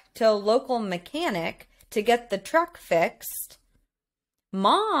truck to a local mechanic to get the truck fixed.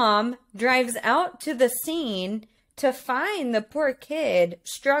 Mom drives out to the scene to find the poor kid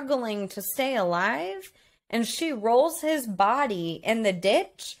struggling to stay alive, and she rolls his body in the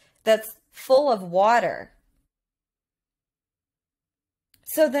ditch that's full of water.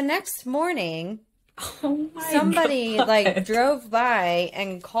 So the next morning, Oh my somebody God. like drove by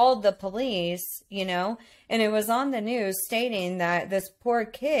and called the police, you know, and it was on the news stating that this poor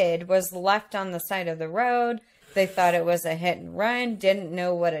kid was left on the side of the road. They thought it was a hit and run, didn't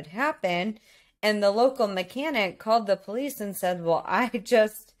know what had happened. And the local mechanic called the police and said, well, I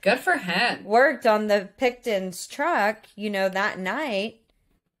just Good for him. worked on the Pickton's truck, you know, that night.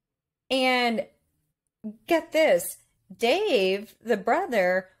 And get this, Dave, the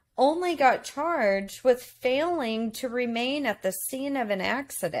brother, only got charged with failing to remain at the scene of an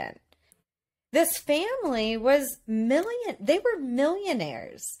accident. This family was they were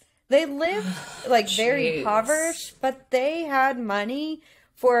millionaires. They lived like very Jeez. impoverished, but they had money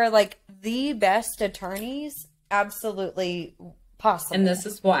for like the best attorneys absolutely possible. And this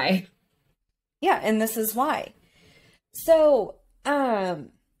is why. Yeah, and this is why. So,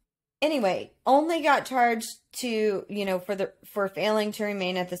 anyway, only got charged to, you know, for failing to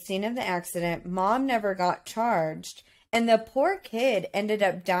remain at the scene of the accident. Mom never got charged, and the poor kid ended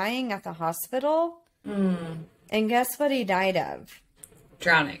up dying at the hospital. And guess what he died of?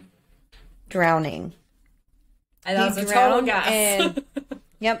 Drowning. Drowning. And that was a total drowned guess. in-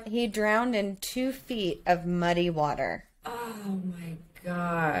 Yep, he drowned in 2 feet of muddy water. Oh my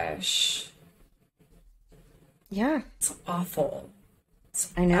gosh. Yeah, It's awful.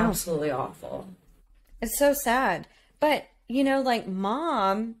 It's I know. absolutely awful. it's so sad. But, you know, like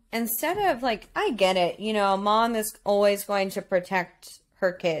mom, instead of like, I get it, you know, mom is always going to protect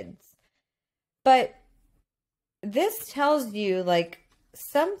her kids. But this tells you like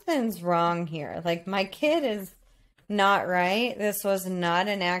something's wrong here. Like my kid is not right. This was not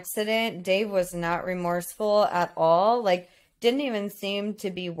an accident. Dave was not remorseful at all. Like, didn't even seem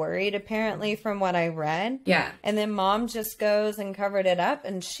to be worried, apparently, from what I read. Yeah. And then mom just goes and covered it up,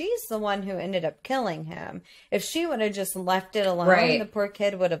 and she's the one who ended up killing him. If she would have just left it alone, Right. the poor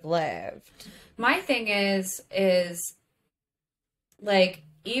kid would have lived. My thing is like,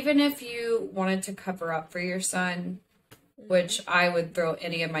 even if you wanted to cover up for your son, which I would throw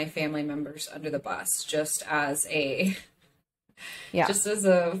any of my family members under the bus, just as a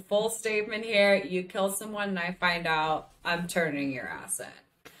full statement here. You kill someone and I find out, I'm turning your ass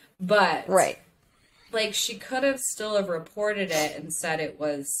in. But Right. like, she could have still have reported it and said it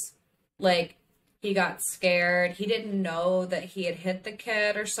was like he got scared. He didn't know that he had hit the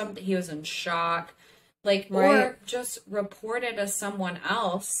kid or something. He was in shock. Like, Right. or just report it as someone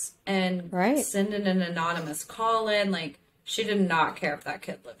else and Right. send in an anonymous call in. Like, she did not care if that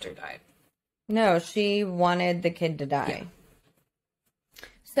kid lived or died. No, she wanted the kid to die.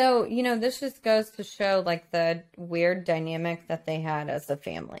 So, you know, this just goes to show like the weird dynamic that they had as a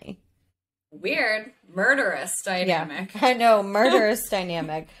family. Weird. Murderous dynamic. Yeah, I know, murderous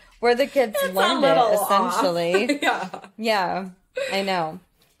dynamic. Where the kids learned it, essentially. Yeah, I know.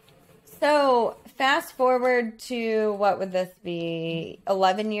 So, fast forward to, what would this be,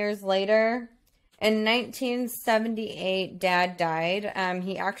 11 years later? In 1978, Dad died.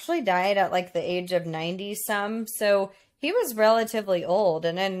 He actually died at like the age of 90-some, so he was relatively old.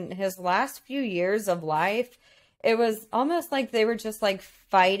 And in his last few years of life, it was almost like they were just like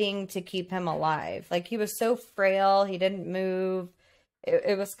fighting to keep him alive. Like he was so frail, he didn't move.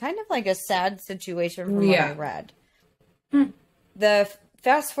 It was kind of like a sad situation from what I read. The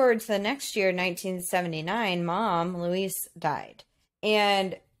fast forward to the next year, 1979, Mom, Louise, died.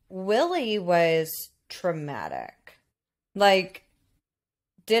 And Willie was traumatic. Like,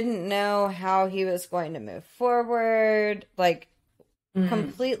 didn't know how he was going to move forward. Like,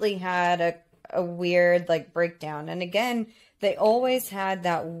 completely had a weird, like, breakdown. And again, they always had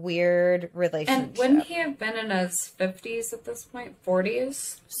that weird relationship. And wouldn't he have been in his 50s at this point?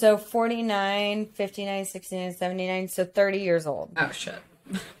 40s? So 49, 59, 69, 79. So 30 years old. Oh, shit.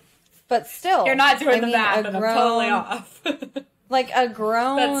 But still. You're not doing the math, and I'm totally off. Like a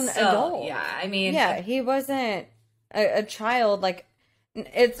grown adult. Yeah, I mean. Yeah, he wasn't a child. Like,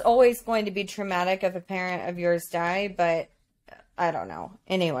 it's always going to be traumatic if a parent of yours die, but I don't know.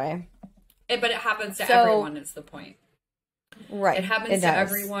 Anyway. But it happens to everyone, is the point. Right. It happens to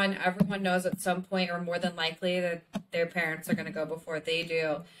everyone. Everyone knows at some point, or more than likely, that their parents are going to go before they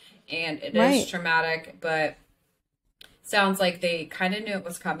do. And it is traumatic, but sounds like they kind of knew it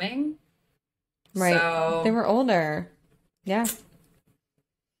was coming. Right. So... They were older. Yeah.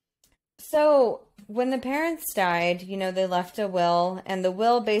 So when the parents died, you know, they left a will, and the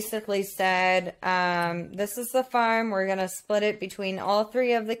will basically said, this is the farm. We're going to split it between all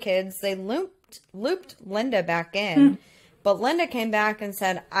three of the kids. They looped Linda back in, but Linda came back and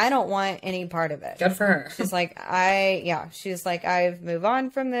said, I don't want any part of it. Good for her. She's like, she's like, I've moved on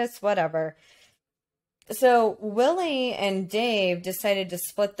from this, whatever. So Willie and Dave decided to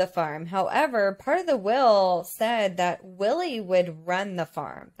split the farm. However, part of the will said that Willie would run the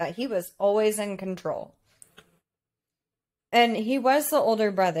farm, that he was always in control. And he was the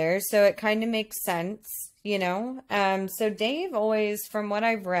older brother, so it kind of makes sense, you know. So Dave always, from what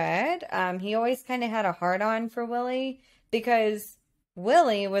I've read, he always kind of had a hard-on for Willie because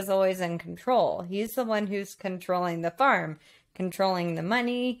Willie was always in control. He's the one who's controlling the farm, controlling the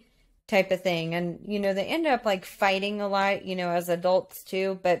money, type of thing. And, you know, they end up like fighting a lot, you know, as adults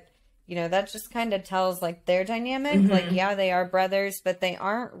too, but, you know, that just kind of tells like their dynamic. Like, yeah, they are brothers, but they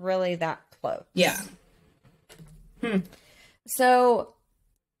aren't really that close. Yeah. So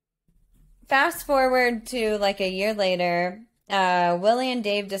fast forward to like a year later, Willie and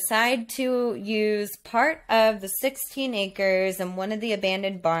Dave decide to use part of the 16 acres and one of the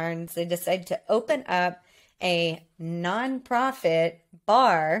abandoned barns. They decide to open up a nonprofit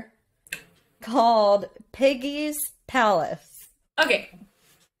bar called Piggy's Palace. Okay.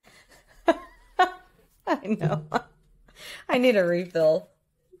 I know. I need a refill.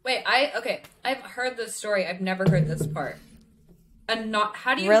 Wait, I've heard this story. I've never heard this part.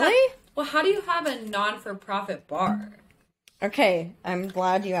 How do you really? How do you have a non-for-profit bar? Okay, I'm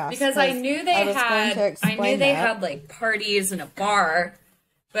glad you asked. Because I knew they had like parties in a bar,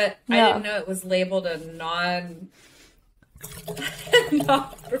 but I didn't know it was labeled a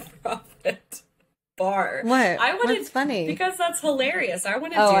not-for-profit bar. What? What's funny? Because that's hilarious. I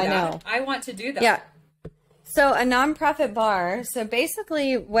want to do that. I know. I want to do that. Yeah. So a nonprofit bar. So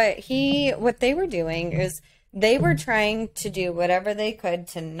basically what they were doing is they were trying to do whatever they could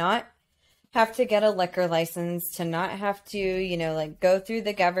to not have to get a liquor license, to not have to, you know, like go through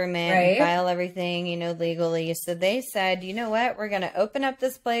the government and file everything, you know, legally. So they said, you know what, we're going to open up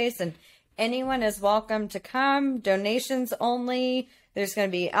this place and anyone is welcome to come, donations only. There's going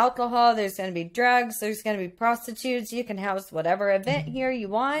to be alcohol, there's going to be drugs, there's going to be prostitutes. You can house whatever event here you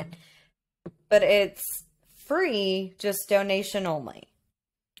want, but it's free, just donation only.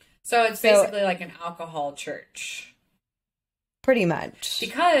 So it's basically like an alcohol church. Pretty much.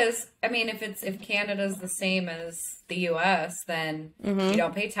 Because, I mean, if Canada's the same as the U.S., then you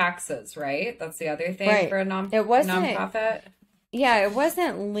don't pay taxes, right? That's the other thing for a nonprofit. Yeah, it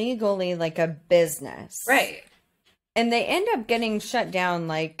wasn't legally like a business. Right. And they end up getting shut down,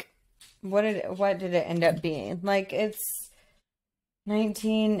 like, what did it end up being? Like, it's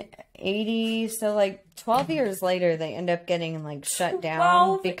 1980, so like 12 years later, they end up getting like shut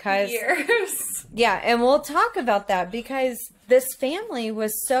down because years. Yeah, and we'll talk about that because this family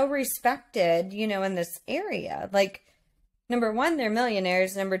was so respected, you know, in this area. Like, number one, they're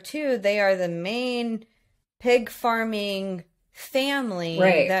millionaires. Number two, they are the main pig farming family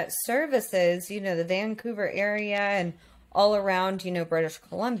Right. that services, the Vancouver area and all around, British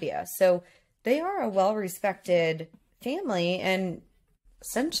Columbia. So they are a well-respected family, and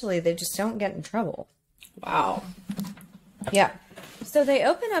essentially they just don't get in trouble. Wow. Yeah. So they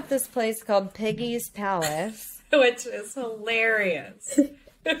open up this place called Piggy's Palace. Which is hilarious.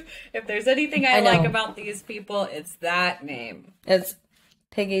 If there's anything I like about these people, it's that name. It's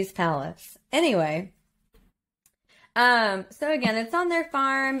Piggy's Palace. Anyway. So again, it's on their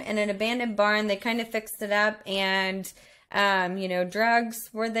farm in an abandoned barn. They kind of fixed it up, and drugs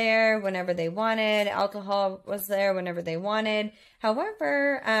were there whenever they wanted. Alcohol was there whenever they wanted.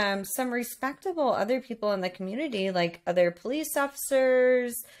 However, some respectable other people in the community, like other police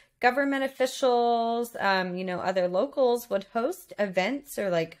officers, government officials, other locals would host events or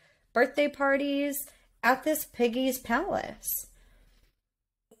like birthday parties at this Piggy's Palace.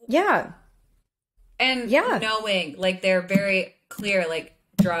 Yeah. And knowing, like, they're very clear, like,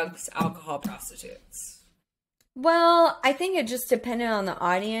 drugs, alcohol, prostitutes. Well, I think it just depended on the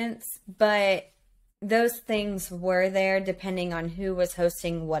audience, but those things were there depending on who was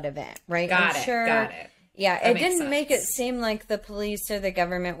hosting what event, right? Got it. Yeah, that it didn't make it seem like the police or the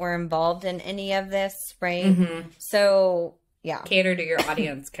government were involved in any of this, right? Mm-hmm. So, yeah. Cater to your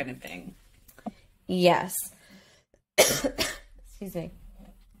audience kind of thing. Yes. Excuse me.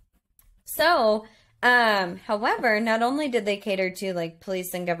 So, however, not only did they cater to like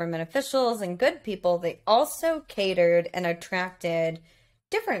police and government officials and good people, they also catered and attracted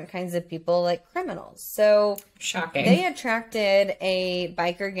different kinds of people like criminals. So shocking. They attracted a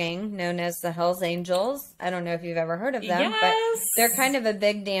biker gang known as the Hells Angels. I don't know if you've ever heard of them, but they're kind of a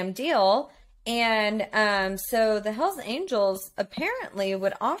big damn deal. And so the Hells Angels apparently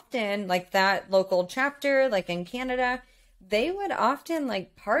would often, like that local chapter, like in Canada, they would often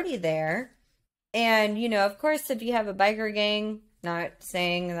like party there. And, of course, if you have a biker gang, not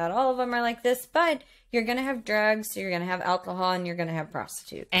saying that all of them are like this, but you're going to have drugs, you're going to have alcohol, and you're going to have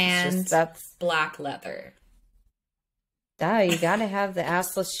prostitutes. And that's black leather. You got to have the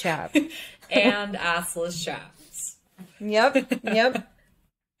assless chap. And assless chaps. Yep.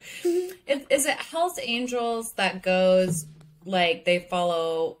 Is it Hells Angels that goes, like, they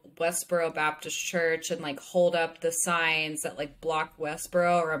follow Westboro Baptist Church and like hold up the signs that like block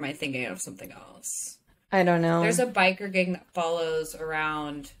Westboro, or am I thinking of something else? I don't know. There's a biker gang that follows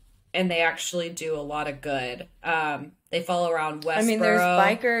around, and they actually do a lot of good. They follow around Westboro. I mean, there's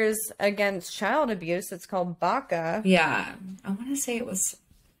bikers against child abuse. It's called BACA. Yeah, I want to say it was.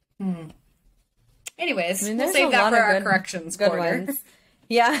 Anyways, we'll save a that lot for of our corrections good corner. ones.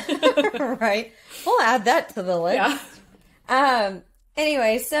 Yeah, right. We'll add that to the list. Yeah.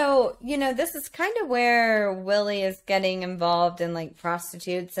 Anyway, so, this is kind of where Willie is getting involved in, like,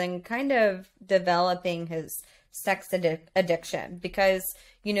 prostitutes and kind of developing his sex addiction. Because,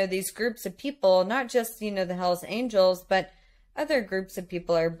 these groups of people, not just, the Hells Angels, but other groups of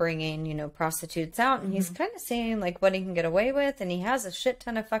people are bringing, prostitutes out. And he's kind of seeing, like, what he can get away with. And he has a shit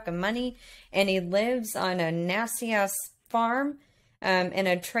ton of fucking money. And he lives on a nasty-ass farm. In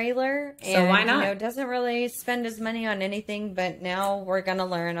a trailer, so and why not? Doesn't really spend his money on anything, but now we're gonna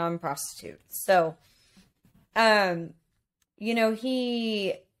learn on prostitutes. So,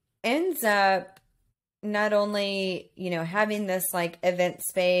 he ends up not only having this like event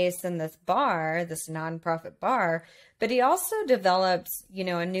space and this bar, this nonprofit bar, but he also develops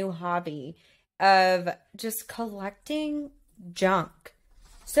a new hobby of just collecting junk.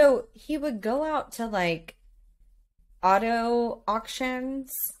 So he would go out to like auto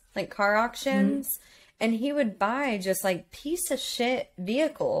auctions, like car auctions, and he would buy just like piece of shit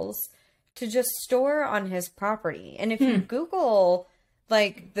vehicles to just store on his property. And if you Google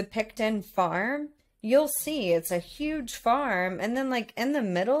like the Pickton farm, you'll see it's a huge farm, and then like in the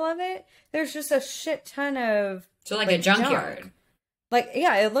middle of it there's just a shit ton of like a junkyard junk. Like,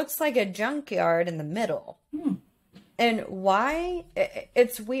 yeah, it looks like a junkyard in the middle. And why?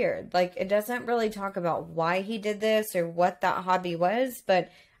 It's weird. Like, it doesn't really talk about why he did this or what that hobby was,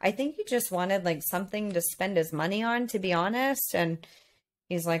 but I think he just wanted, like, something to spend his money on, to be honest. And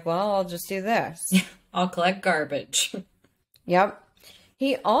he's like, well, I'll just do this. I'll collect garbage. Yep.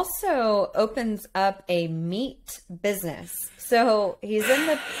 He also opens up a meat business. So he's in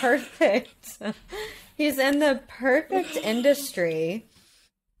the perfect industry.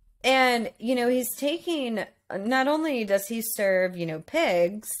 And, he's taking... Not only does he serve,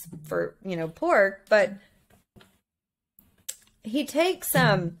 pigs for, pork, but he takes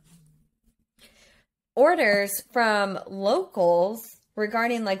orders from locals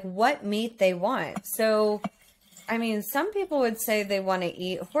regarding like what meat they want. So I mean, some people would say they want to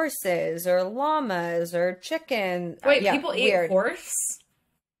eat horses or llamas or chicken. Wait, Yeah, people weird. eat horse?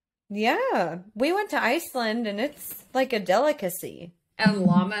 Yeah. We went to Iceland and it's like a delicacy. And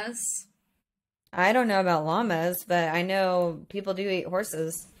llamas? I don't know about llamas, but I know people do eat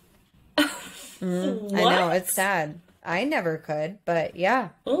horses. I know, it's sad. I never could, but yeah.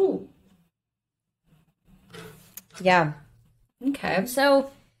 Oh. Yeah. Okay.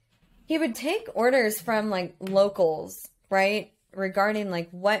 So he would take orders from like locals, right? Regarding like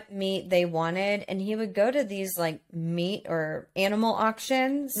what meat they wanted. And he would go to these like meat or animal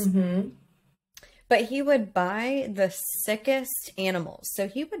auctions. Mm-hmm. But he would buy the sickest animals. So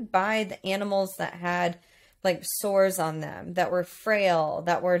he would buy the animals that had like sores on them, that were frail,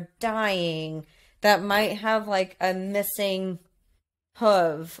 that were dying, that might have like a missing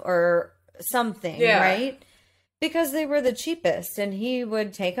hoof or something, right? Because they were the cheapest. And he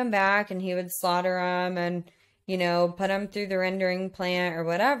would take them back and he would slaughter them and, you know, put them through the rendering plant or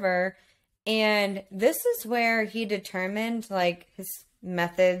whatever. And this is where he determined like his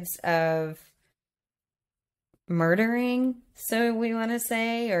methods of murdering, so we want to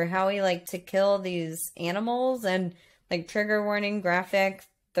say, or how he liked to kill these animals. And like, trigger warning, graphic.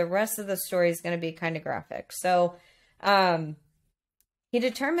 The rest of the story is going to be kind of graphic. So he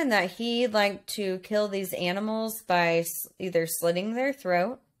determined that he liked to kill these animals by either slitting their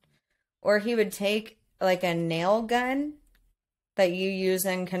throat, or he would take like a nail gun that you use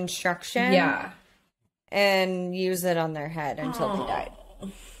in construction, and use it on their head until they died.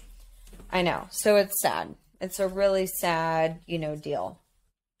 I know. So it's sad. It's a really sad, you know, deal.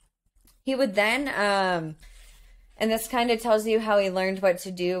 He would then, and this kind of tells you how he learned what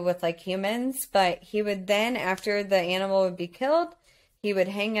to do with like humans, but he would then, after the animal would be killed, he would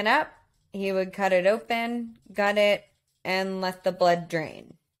hang it up, he would cut it open, gut it, and let the blood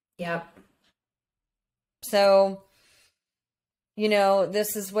drain. Yep. So, you know,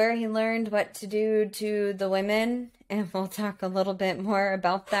 this is where he learned what to do to the women, and we'll talk a little bit more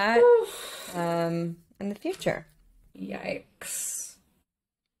about that in the future. Yikes.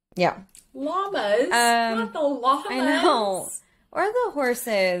 Yeah. Llamas? Not the llamas. I know. Or the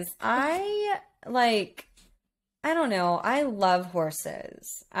horses. I don't know. I love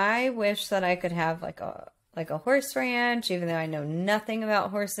horses. I wish that I could have like a horse ranch, even though I know nothing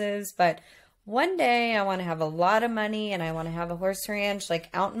about horses, but one day I want to have a lot of money and I want to have a horse ranch like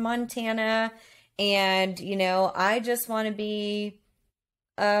out in Montana. And, you know, I just want to be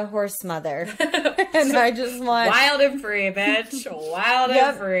a horse mother. And I just want wild and free, bitch. Wild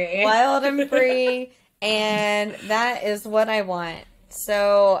and free. Wild and free. And that is what I want.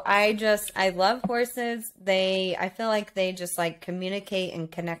 So I love horses. I feel like they just like communicate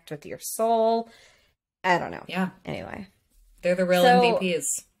and connect with your soul. I don't know. Yeah. Anyway. They're the real MVPs.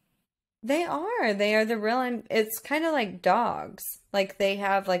 They are the real, it's kind of like dogs. Like they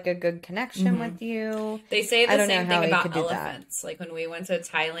have like a good connection with you. They say the same thing about elephants. Like when we went to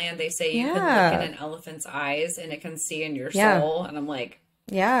Thailand, they say you can look in an elephant's eyes and it can see in your soul. And I'm like,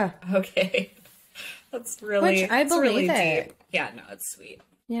 okay. That's really, which I believe really it. Deep. Yeah, no, it's sweet.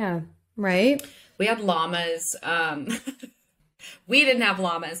 Yeah. Right. We had llamas. We didn't have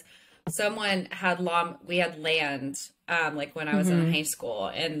llamas. We had land, like when I was in high school,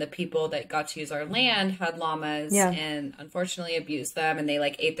 and the people that got to use our land had llamas and unfortunately abused them, and they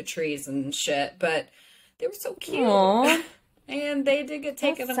like ate the trees and shit, but they were so cute. Aww. And they did get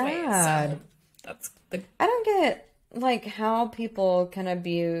taken away. So I don't get like how people can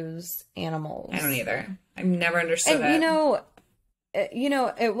abuse animals. I don't either. I've never understood it. You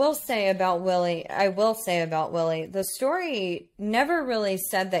know, I will say about Willie, the story never really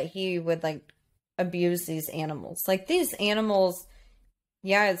said that he would like abuse these animals. Like these animals,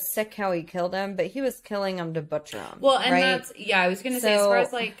 it's sick how he killed them, but he was killing them to butcher them. Well, and that's, I was going to say, as far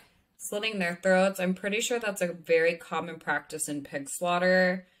as like slitting their throats, I'm pretty sure that's a very common practice in pig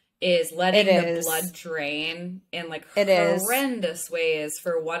slaughter, is letting the blood drain in like horrendous ways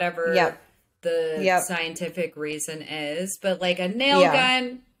for whatever the scientific reason is. But like a nail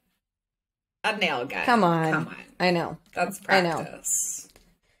gun. Come on. I know. That's practice.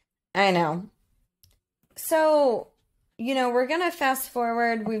 I know. So, you know, we're going to fast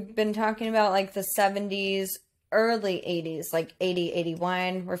forward. We've been talking about like the 70s, early 80s, like 80,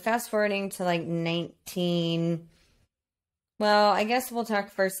 81. We're fast forwarding to like 19. Well, I guess we'll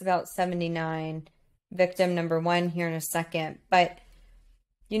talk first about 79, victim number 1 here in a second. But,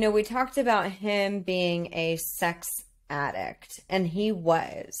 you know, we talked about him being a sex addict, and he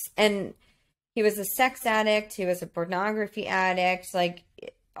was. And he was a sex addict. He was a pornography addict, like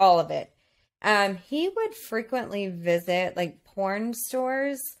all of it. He would frequently visit like porn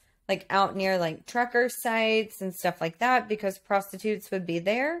stores, like out near like trucker sites and stuff like that because prostitutes would be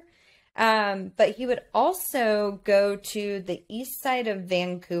there. But he would also go to the east side of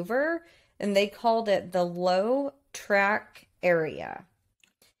Vancouver, and they called it the Low Track area.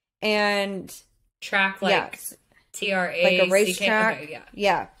 And track like TRA, like a racetrack. Okay,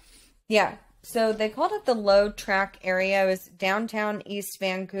 yeah. So they called it the Low Track area. It was downtown East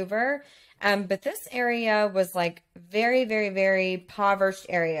Vancouver. But this area was like very, very, very impoverished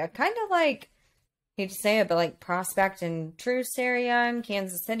area. Kind of like, I hate to say it, but like Prospect and Truce area in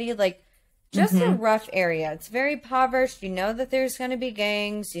Kansas City. Like just a rough area. It's very impoverished. You know that there's going to be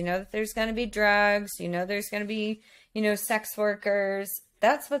gangs. You know that there's going to be drugs. You know there's going to be, sex workers.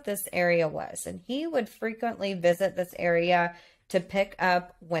 That's what this area was. And he would frequently visit this area to pick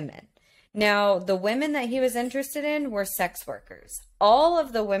up women. Now, the women that he was interested in were sex workers. All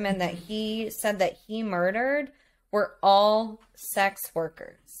of the women that he said that he murdered were all sex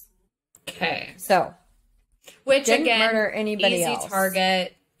workers. Okay. So, which didn't again, murder anybody easy else.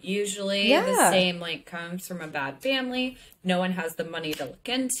 Target. Usually the same, like, comes from a bad family. No one has the money to look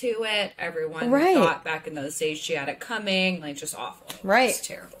into it. Everyone thought back in those days she had it coming. Like, just awful. Right. It's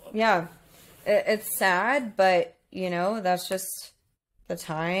terrible. Yeah. It's sad, but, that's just the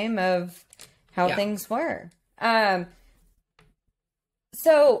time of how things were.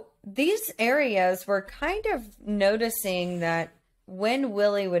 So these areas were kind of noticing that when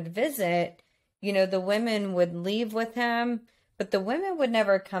Willie would visit, the women would leave with him, but the women would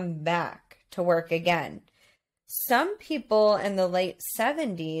never come back to work again. Some people in the late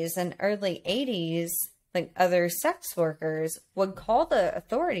 70s and early 80s, like other sex workers, would call the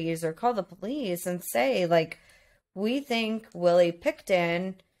authorities or call the police and say, like, we think Willie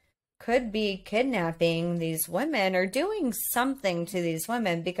Pickton could be kidnapping these women or doing something to these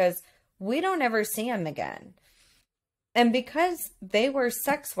women because we don't ever see him again. And because they were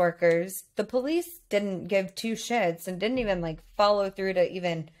sex workers, the police didn't give two shits and didn't even like follow through to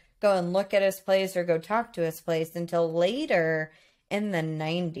even go and look at his place or go talk to his place until later in the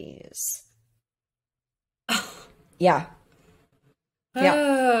 90s. Yeah.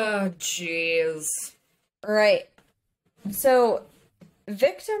 Oh, jeez. Right. So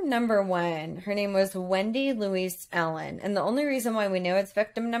victim number one, her name was Wendy Louise Allen. And the only reason why we know it's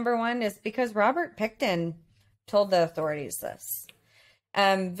victim number one is because Robert Pickton told the authorities this.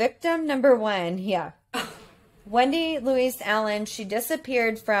 Victim number one, Wendy Louise Allen, she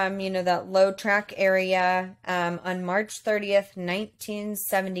disappeared from, that Low Track area on March 30th,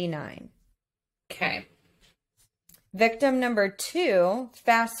 1979. Okay. Victim number two,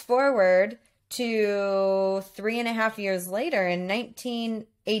 fast forward to 3.5 years later in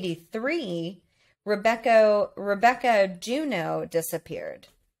 1983, Rebecca Juneau disappeared.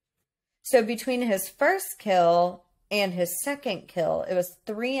 So between his first kill and his second kill, it was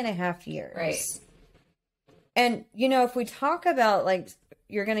 3.5 years. Right. And, if we talk about, like,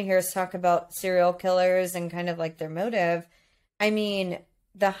 you're going to hear us talk about serial killers and kind of like their motive. I mean,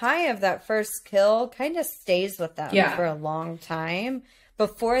 the high of that first kill kind of stays with them for a long time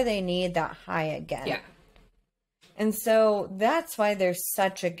before they need that high again. Yeah. And so that's why there's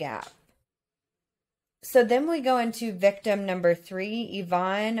such a gap. So then we go into victim number three,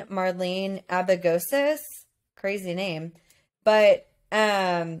 Yvonne Marlene Abagosis. Crazy name. But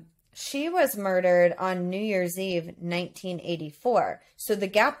she was murdered on New Year's Eve, 1984. So the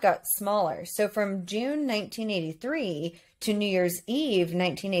gap got smaller. So from June 1983 to New Year's Eve,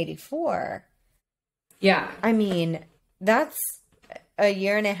 1984. Yeah. I mean, that's a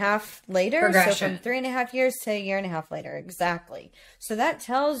 1.5 years later. Progression. So from 3.5 years to a 1.5 years later. Exactly. So that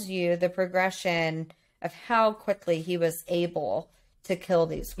tells you the progression of how quickly he was able to kill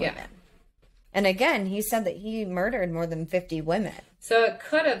these women. Yeah. And again, he said that he murdered more than 50 women. So it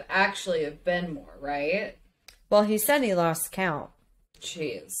could have actually have been more, right? Well, he said he lost count.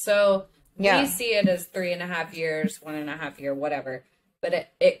 Jeez. So we see it as 3.5 years, 1.5 year, whatever.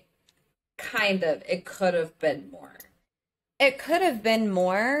 But it could have been more. It could have been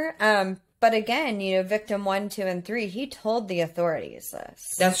more. But again, victim 1, 2, and 3, he told the authorities this.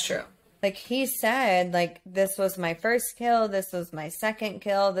 That's true. Like, he said, like, this was my first kill, this was my second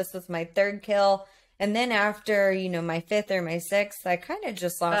kill, this was my third kill. And then after, my fifth or my sixth, I kind of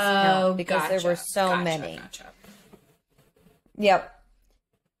just lost count because there were so many. Yep.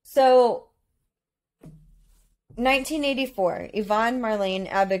 So, 1984, Yvonne Marlene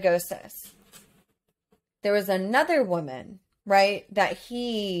Abagosis. There was another woman, right, that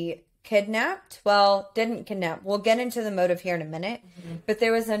he kidnapped. Well, didn't kidnap. We'll get into the motive here in a minute. Mm-hmm. But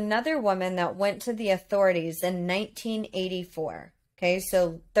there was another woman that went to the authorities in 1984. Okay,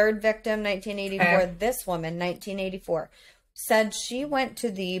 so third victim, 1984. Okay. This woman, 1984. said she went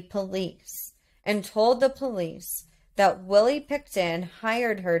to the police and told the police that Willie Pickton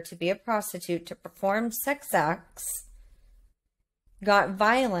hired her to be a prostitute to perform sex acts, got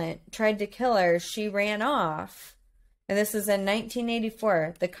violent, tried to kill her, she ran off. And this is in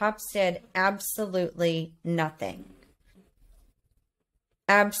 1984. The cops did absolutely nothing.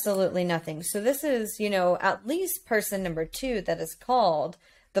 Absolutely nothing. So this is, at least person number 2 that is called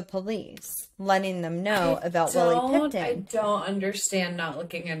the police, letting them know about Willie Pickton. I don't understand not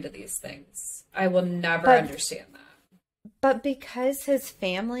looking into these things. I will never understand that. But because his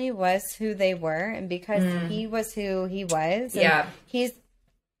family was who they were, and because he was who he was, and he's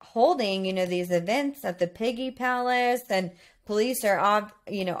holding, these events at the Piggy Palace, and police are,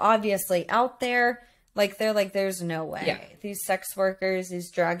 obviously out there. Like, they're like, there's no way. Yeah. These sex workers, these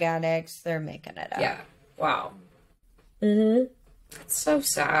drug addicts, they're making it up. Yeah. Wow. Mm-hmm. It's so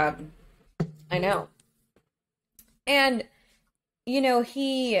sad. I know. And,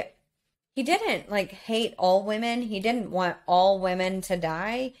 he didn't, hate all women. He didn't want all women to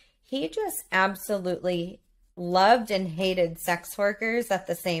die. He just absolutely loved and hated sex workers at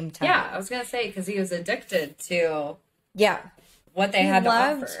the same time. Yeah, I was going to say, because he was addicted to what they He had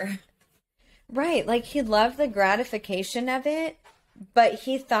loved- to offer. Right, he loved the gratification of it, but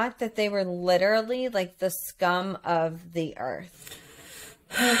he thought that they were literally the scum of the earth.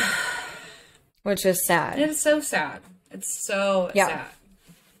 Which is sad. It is so sad. It's so sad.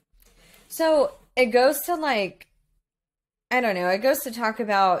 So it goes to I don't know, it goes to talk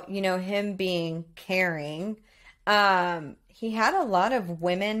about, him being caring. He had a lot of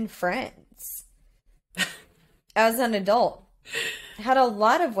women friends as an adult. Had a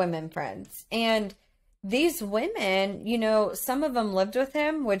lot of women friends. And these women, some of them lived with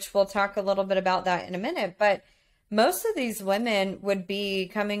him, which we'll talk a little bit about that in a minute. But most of these women would be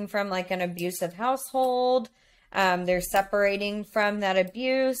coming from an abusive household. They're separating from that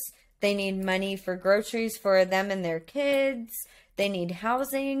abuse. They need money for groceries for them and their kids. They need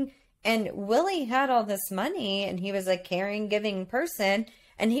housing. And Willie had all this money, and he was a caring, giving person.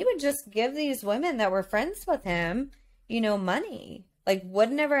 And he would just give these women that were friends with him, money.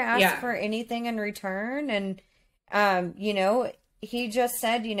 Would never ask for anything in return. And, he just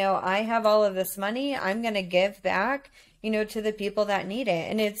said, I have all of this money. I'm going to give back, to the people that need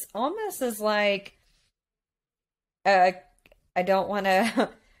it. And it's almost as I don't want to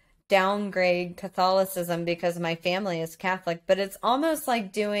downgrade Catholicism because my family is Catholic, but it's almost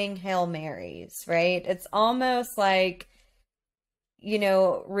like doing Hail Marys, right? It's almost like,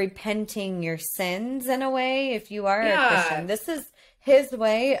 repenting your sins in a way, if you are a Christian. This is his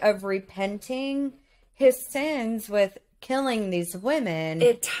way of repenting his sins with killing these women.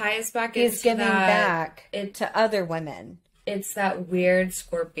 It ties back He's into giving that, back to other women. It's that weird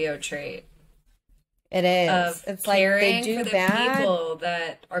Scorpio trait. It is. It's they do for the bad people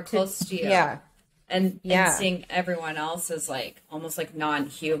that are close to you. Yeah. And seeing everyone else as almost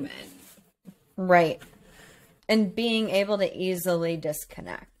non-human. Right. And being able to easily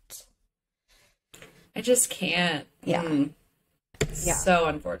disconnect. I just can't. Yeah. Yeah. So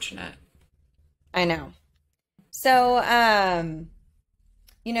unfortunate. I know. So,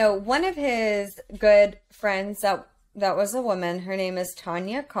 one of his good friends that was a woman, her name is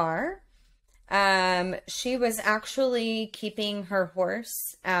Tanya Carr. She was actually keeping her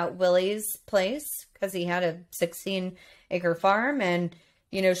horse at Willie's place because he had a 16-acre farm, and,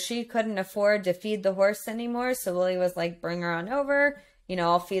 she couldn't afford to feed the horse anymore. So Willie was like, bring her on over.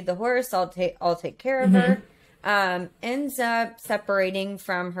 I'll feed the horse. I'll take care of her. Ends up separating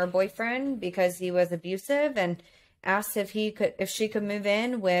from her boyfriend because he was abusive, and asked if she could move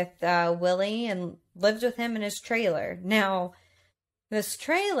in with Willie, and lived with him in his trailer. Now, this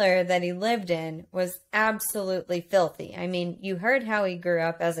trailer that he lived in was absolutely filthy. I mean, you heard how he grew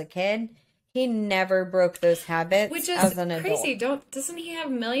up as a kid. He never broke those habits as an adult. Which is crazy. Doesn't he have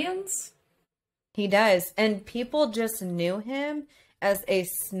millions? He does. And people just knew him as a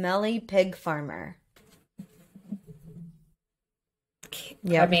smelly pig farmer.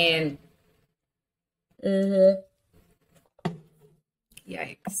 Yeah. I mean...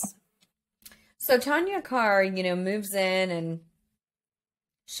 Yikes. So Tanya Carr, moves in, and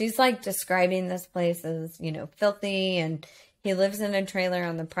she's describing this place as, filthy, and he lives in a trailer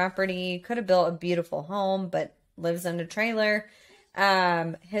on the property. Could have built a beautiful home, but lives in a trailer.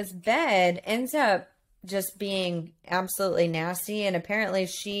 His bed ends up just being absolutely nasty, and apparently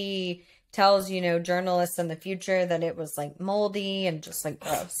she tells, journalists in the future that it was moldy and just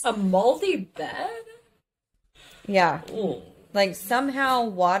gross. A moldy bed? Yeah. Ooh. Somehow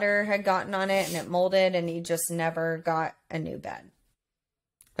water had gotten on it and it molded, and he just never got a new bed.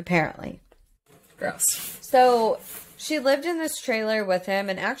 Apparently. Gross. So she lived in this trailer with him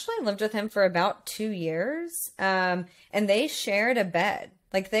and actually lived with him for about 2 years. And they shared a bed.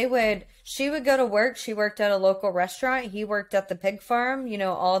 Like she would go to work. She worked at a local restaurant. He worked at the pig farm,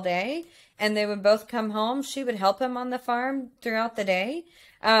 all day. And they would both come home. She would help him on the farm throughout the day.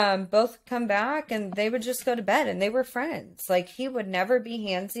 Both come back and they would just go to bed and they were friends. Like he would never be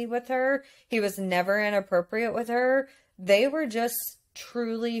handsy with her. He was never inappropriate with her. They were just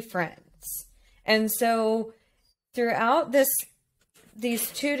truly friends. And so throughout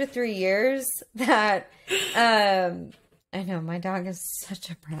these 2 to 3 years that, I know my dog is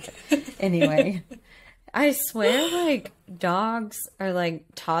such a brat. Anyway, I swear like dogs are like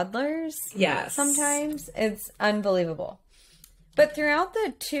toddlers. Yes. Sometimes it's unbelievable. But throughout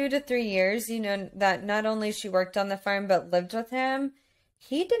the 2 to 3 years, that not only she worked on the farm, but lived with him,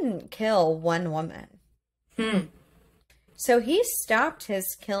 he didn't kill one woman. So he stopped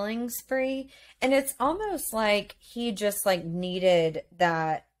his killing spree. And it's almost like he just like needed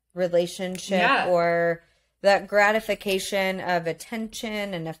that relationship or that gratification of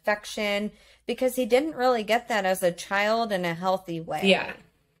attention and affection because he didn't really get that as a child in a healthy way. Yeah.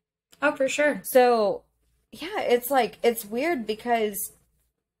 Oh, for sure. So, yeah, it's weird because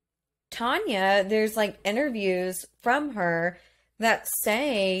Tanya, there's like interviews from her that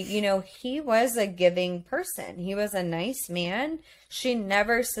say, he was a giving person. He was a nice man. She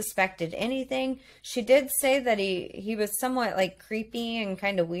never suspected anything. She did say that he was somewhat like creepy and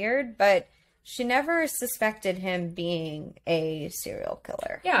kind of weird, but she never suspected him being a serial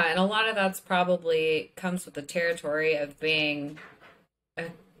killer. Yeah, and a lot of that's probably comes with the territory of being a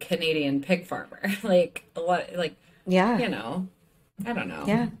Canadian pig farmer. Like a lot, like I don't know.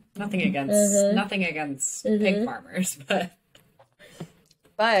 Yeah, nothing against pig farmers,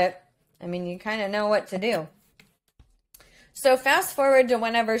 but I mean, you kind of know what to do. So fast forward to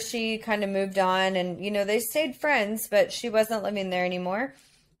whenever she kind of moved on, and they stayed friends, but she wasn't living there anymore.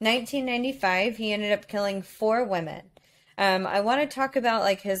 1995, he ended up killing 4 women. I want to talk about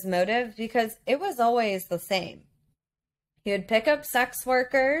like his motive because it was always the same. He would pick up sex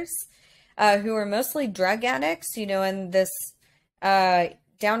workers who were mostly drug addicts, in this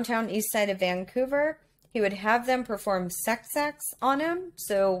downtown east side of Vancouver. He would have them perform sex acts on him.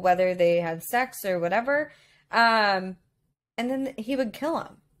 So whether they had sex or whatever, and then he would kill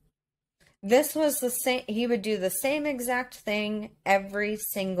them. This was the same. He would do the same exact thing every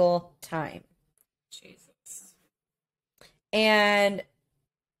single time. Jesus. And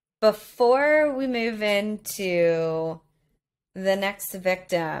before we move into the next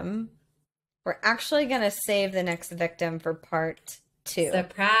victim, we're actually going to save the next victim for part 2.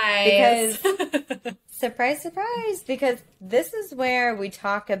 Surprise. Because, surprise, because this is where we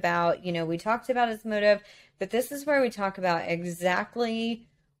talk about, we talked about his motive, but this is where we talk about exactly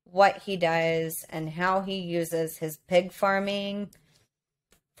what he does and how he uses his pig farming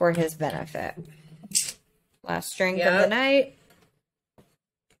for his benefit. Last drink of the night.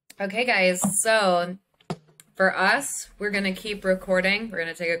 Okay, guys. So for us, we're going to keep recording. We're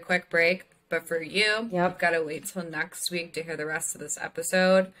going to take a quick break. But for you, you've got to wait till next week to hear the rest of this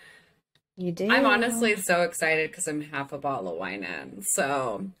episode. You do. I'm honestly so excited because I'm half a bottle of wine in.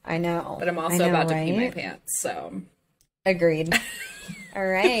 So I know. But I'm also about to pee my pants. So agreed. All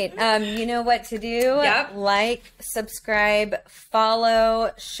right. You know what to do. Yep. Like, subscribe,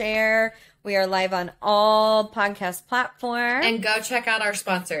 follow, share. We are live on all podcast platforms. And go check out our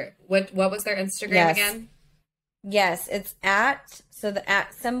sponsor. What was their Instagram again? Yes, it's the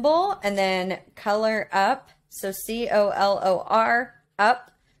 @ symbol and then Color Up. So COLOR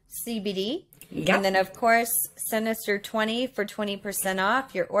up CBD. Yep. And then of course Sinister 20 for 20%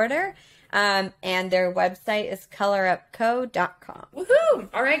 off your order. And their website is colorupco.com. Woohoo!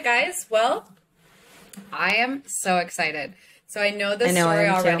 All right, guys. Well, I am so excited. So I know the story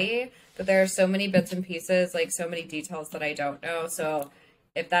already, but there are so many bits and pieces, like so many details that I don't know. So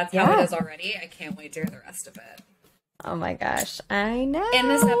if that's how it is already, I can't wait to hear the rest of it. Oh my gosh, I know. In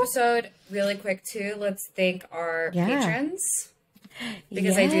this episode, really quick too, let's thank our patrons.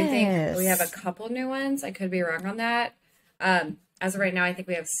 Because I do think we have a couple new ones. I could be wrong on that. As of right now, I think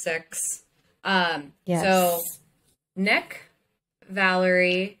we have 6. So Nick,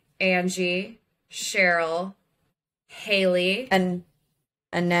 Valerie, Angie, Cheryl, Haley, and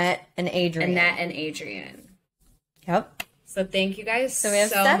Annette and Adrian. Yep. So thank you guys so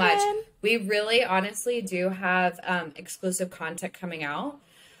seven. much. We really honestly do have exclusive content coming out.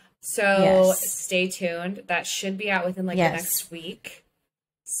 So stay tuned. That should be out within the next week.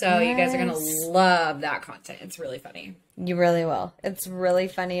 So you guys are going to love that content. It's really funny. You really will. It's really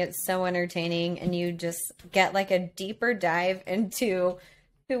funny. It's so entertaining. And you just get like a deeper dive into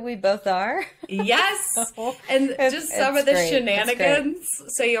who we both are. Yes. And just some of the great. shenanigans.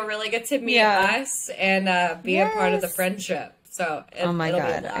 So you'll really get to meet us and be a part of the friendship. So oh my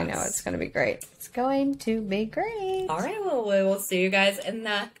God, I know it's going to be great. It's going to be great. All right, well, we will see you guys in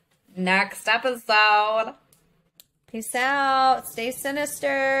the next episode. Peace out. Stay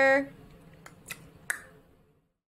sinister.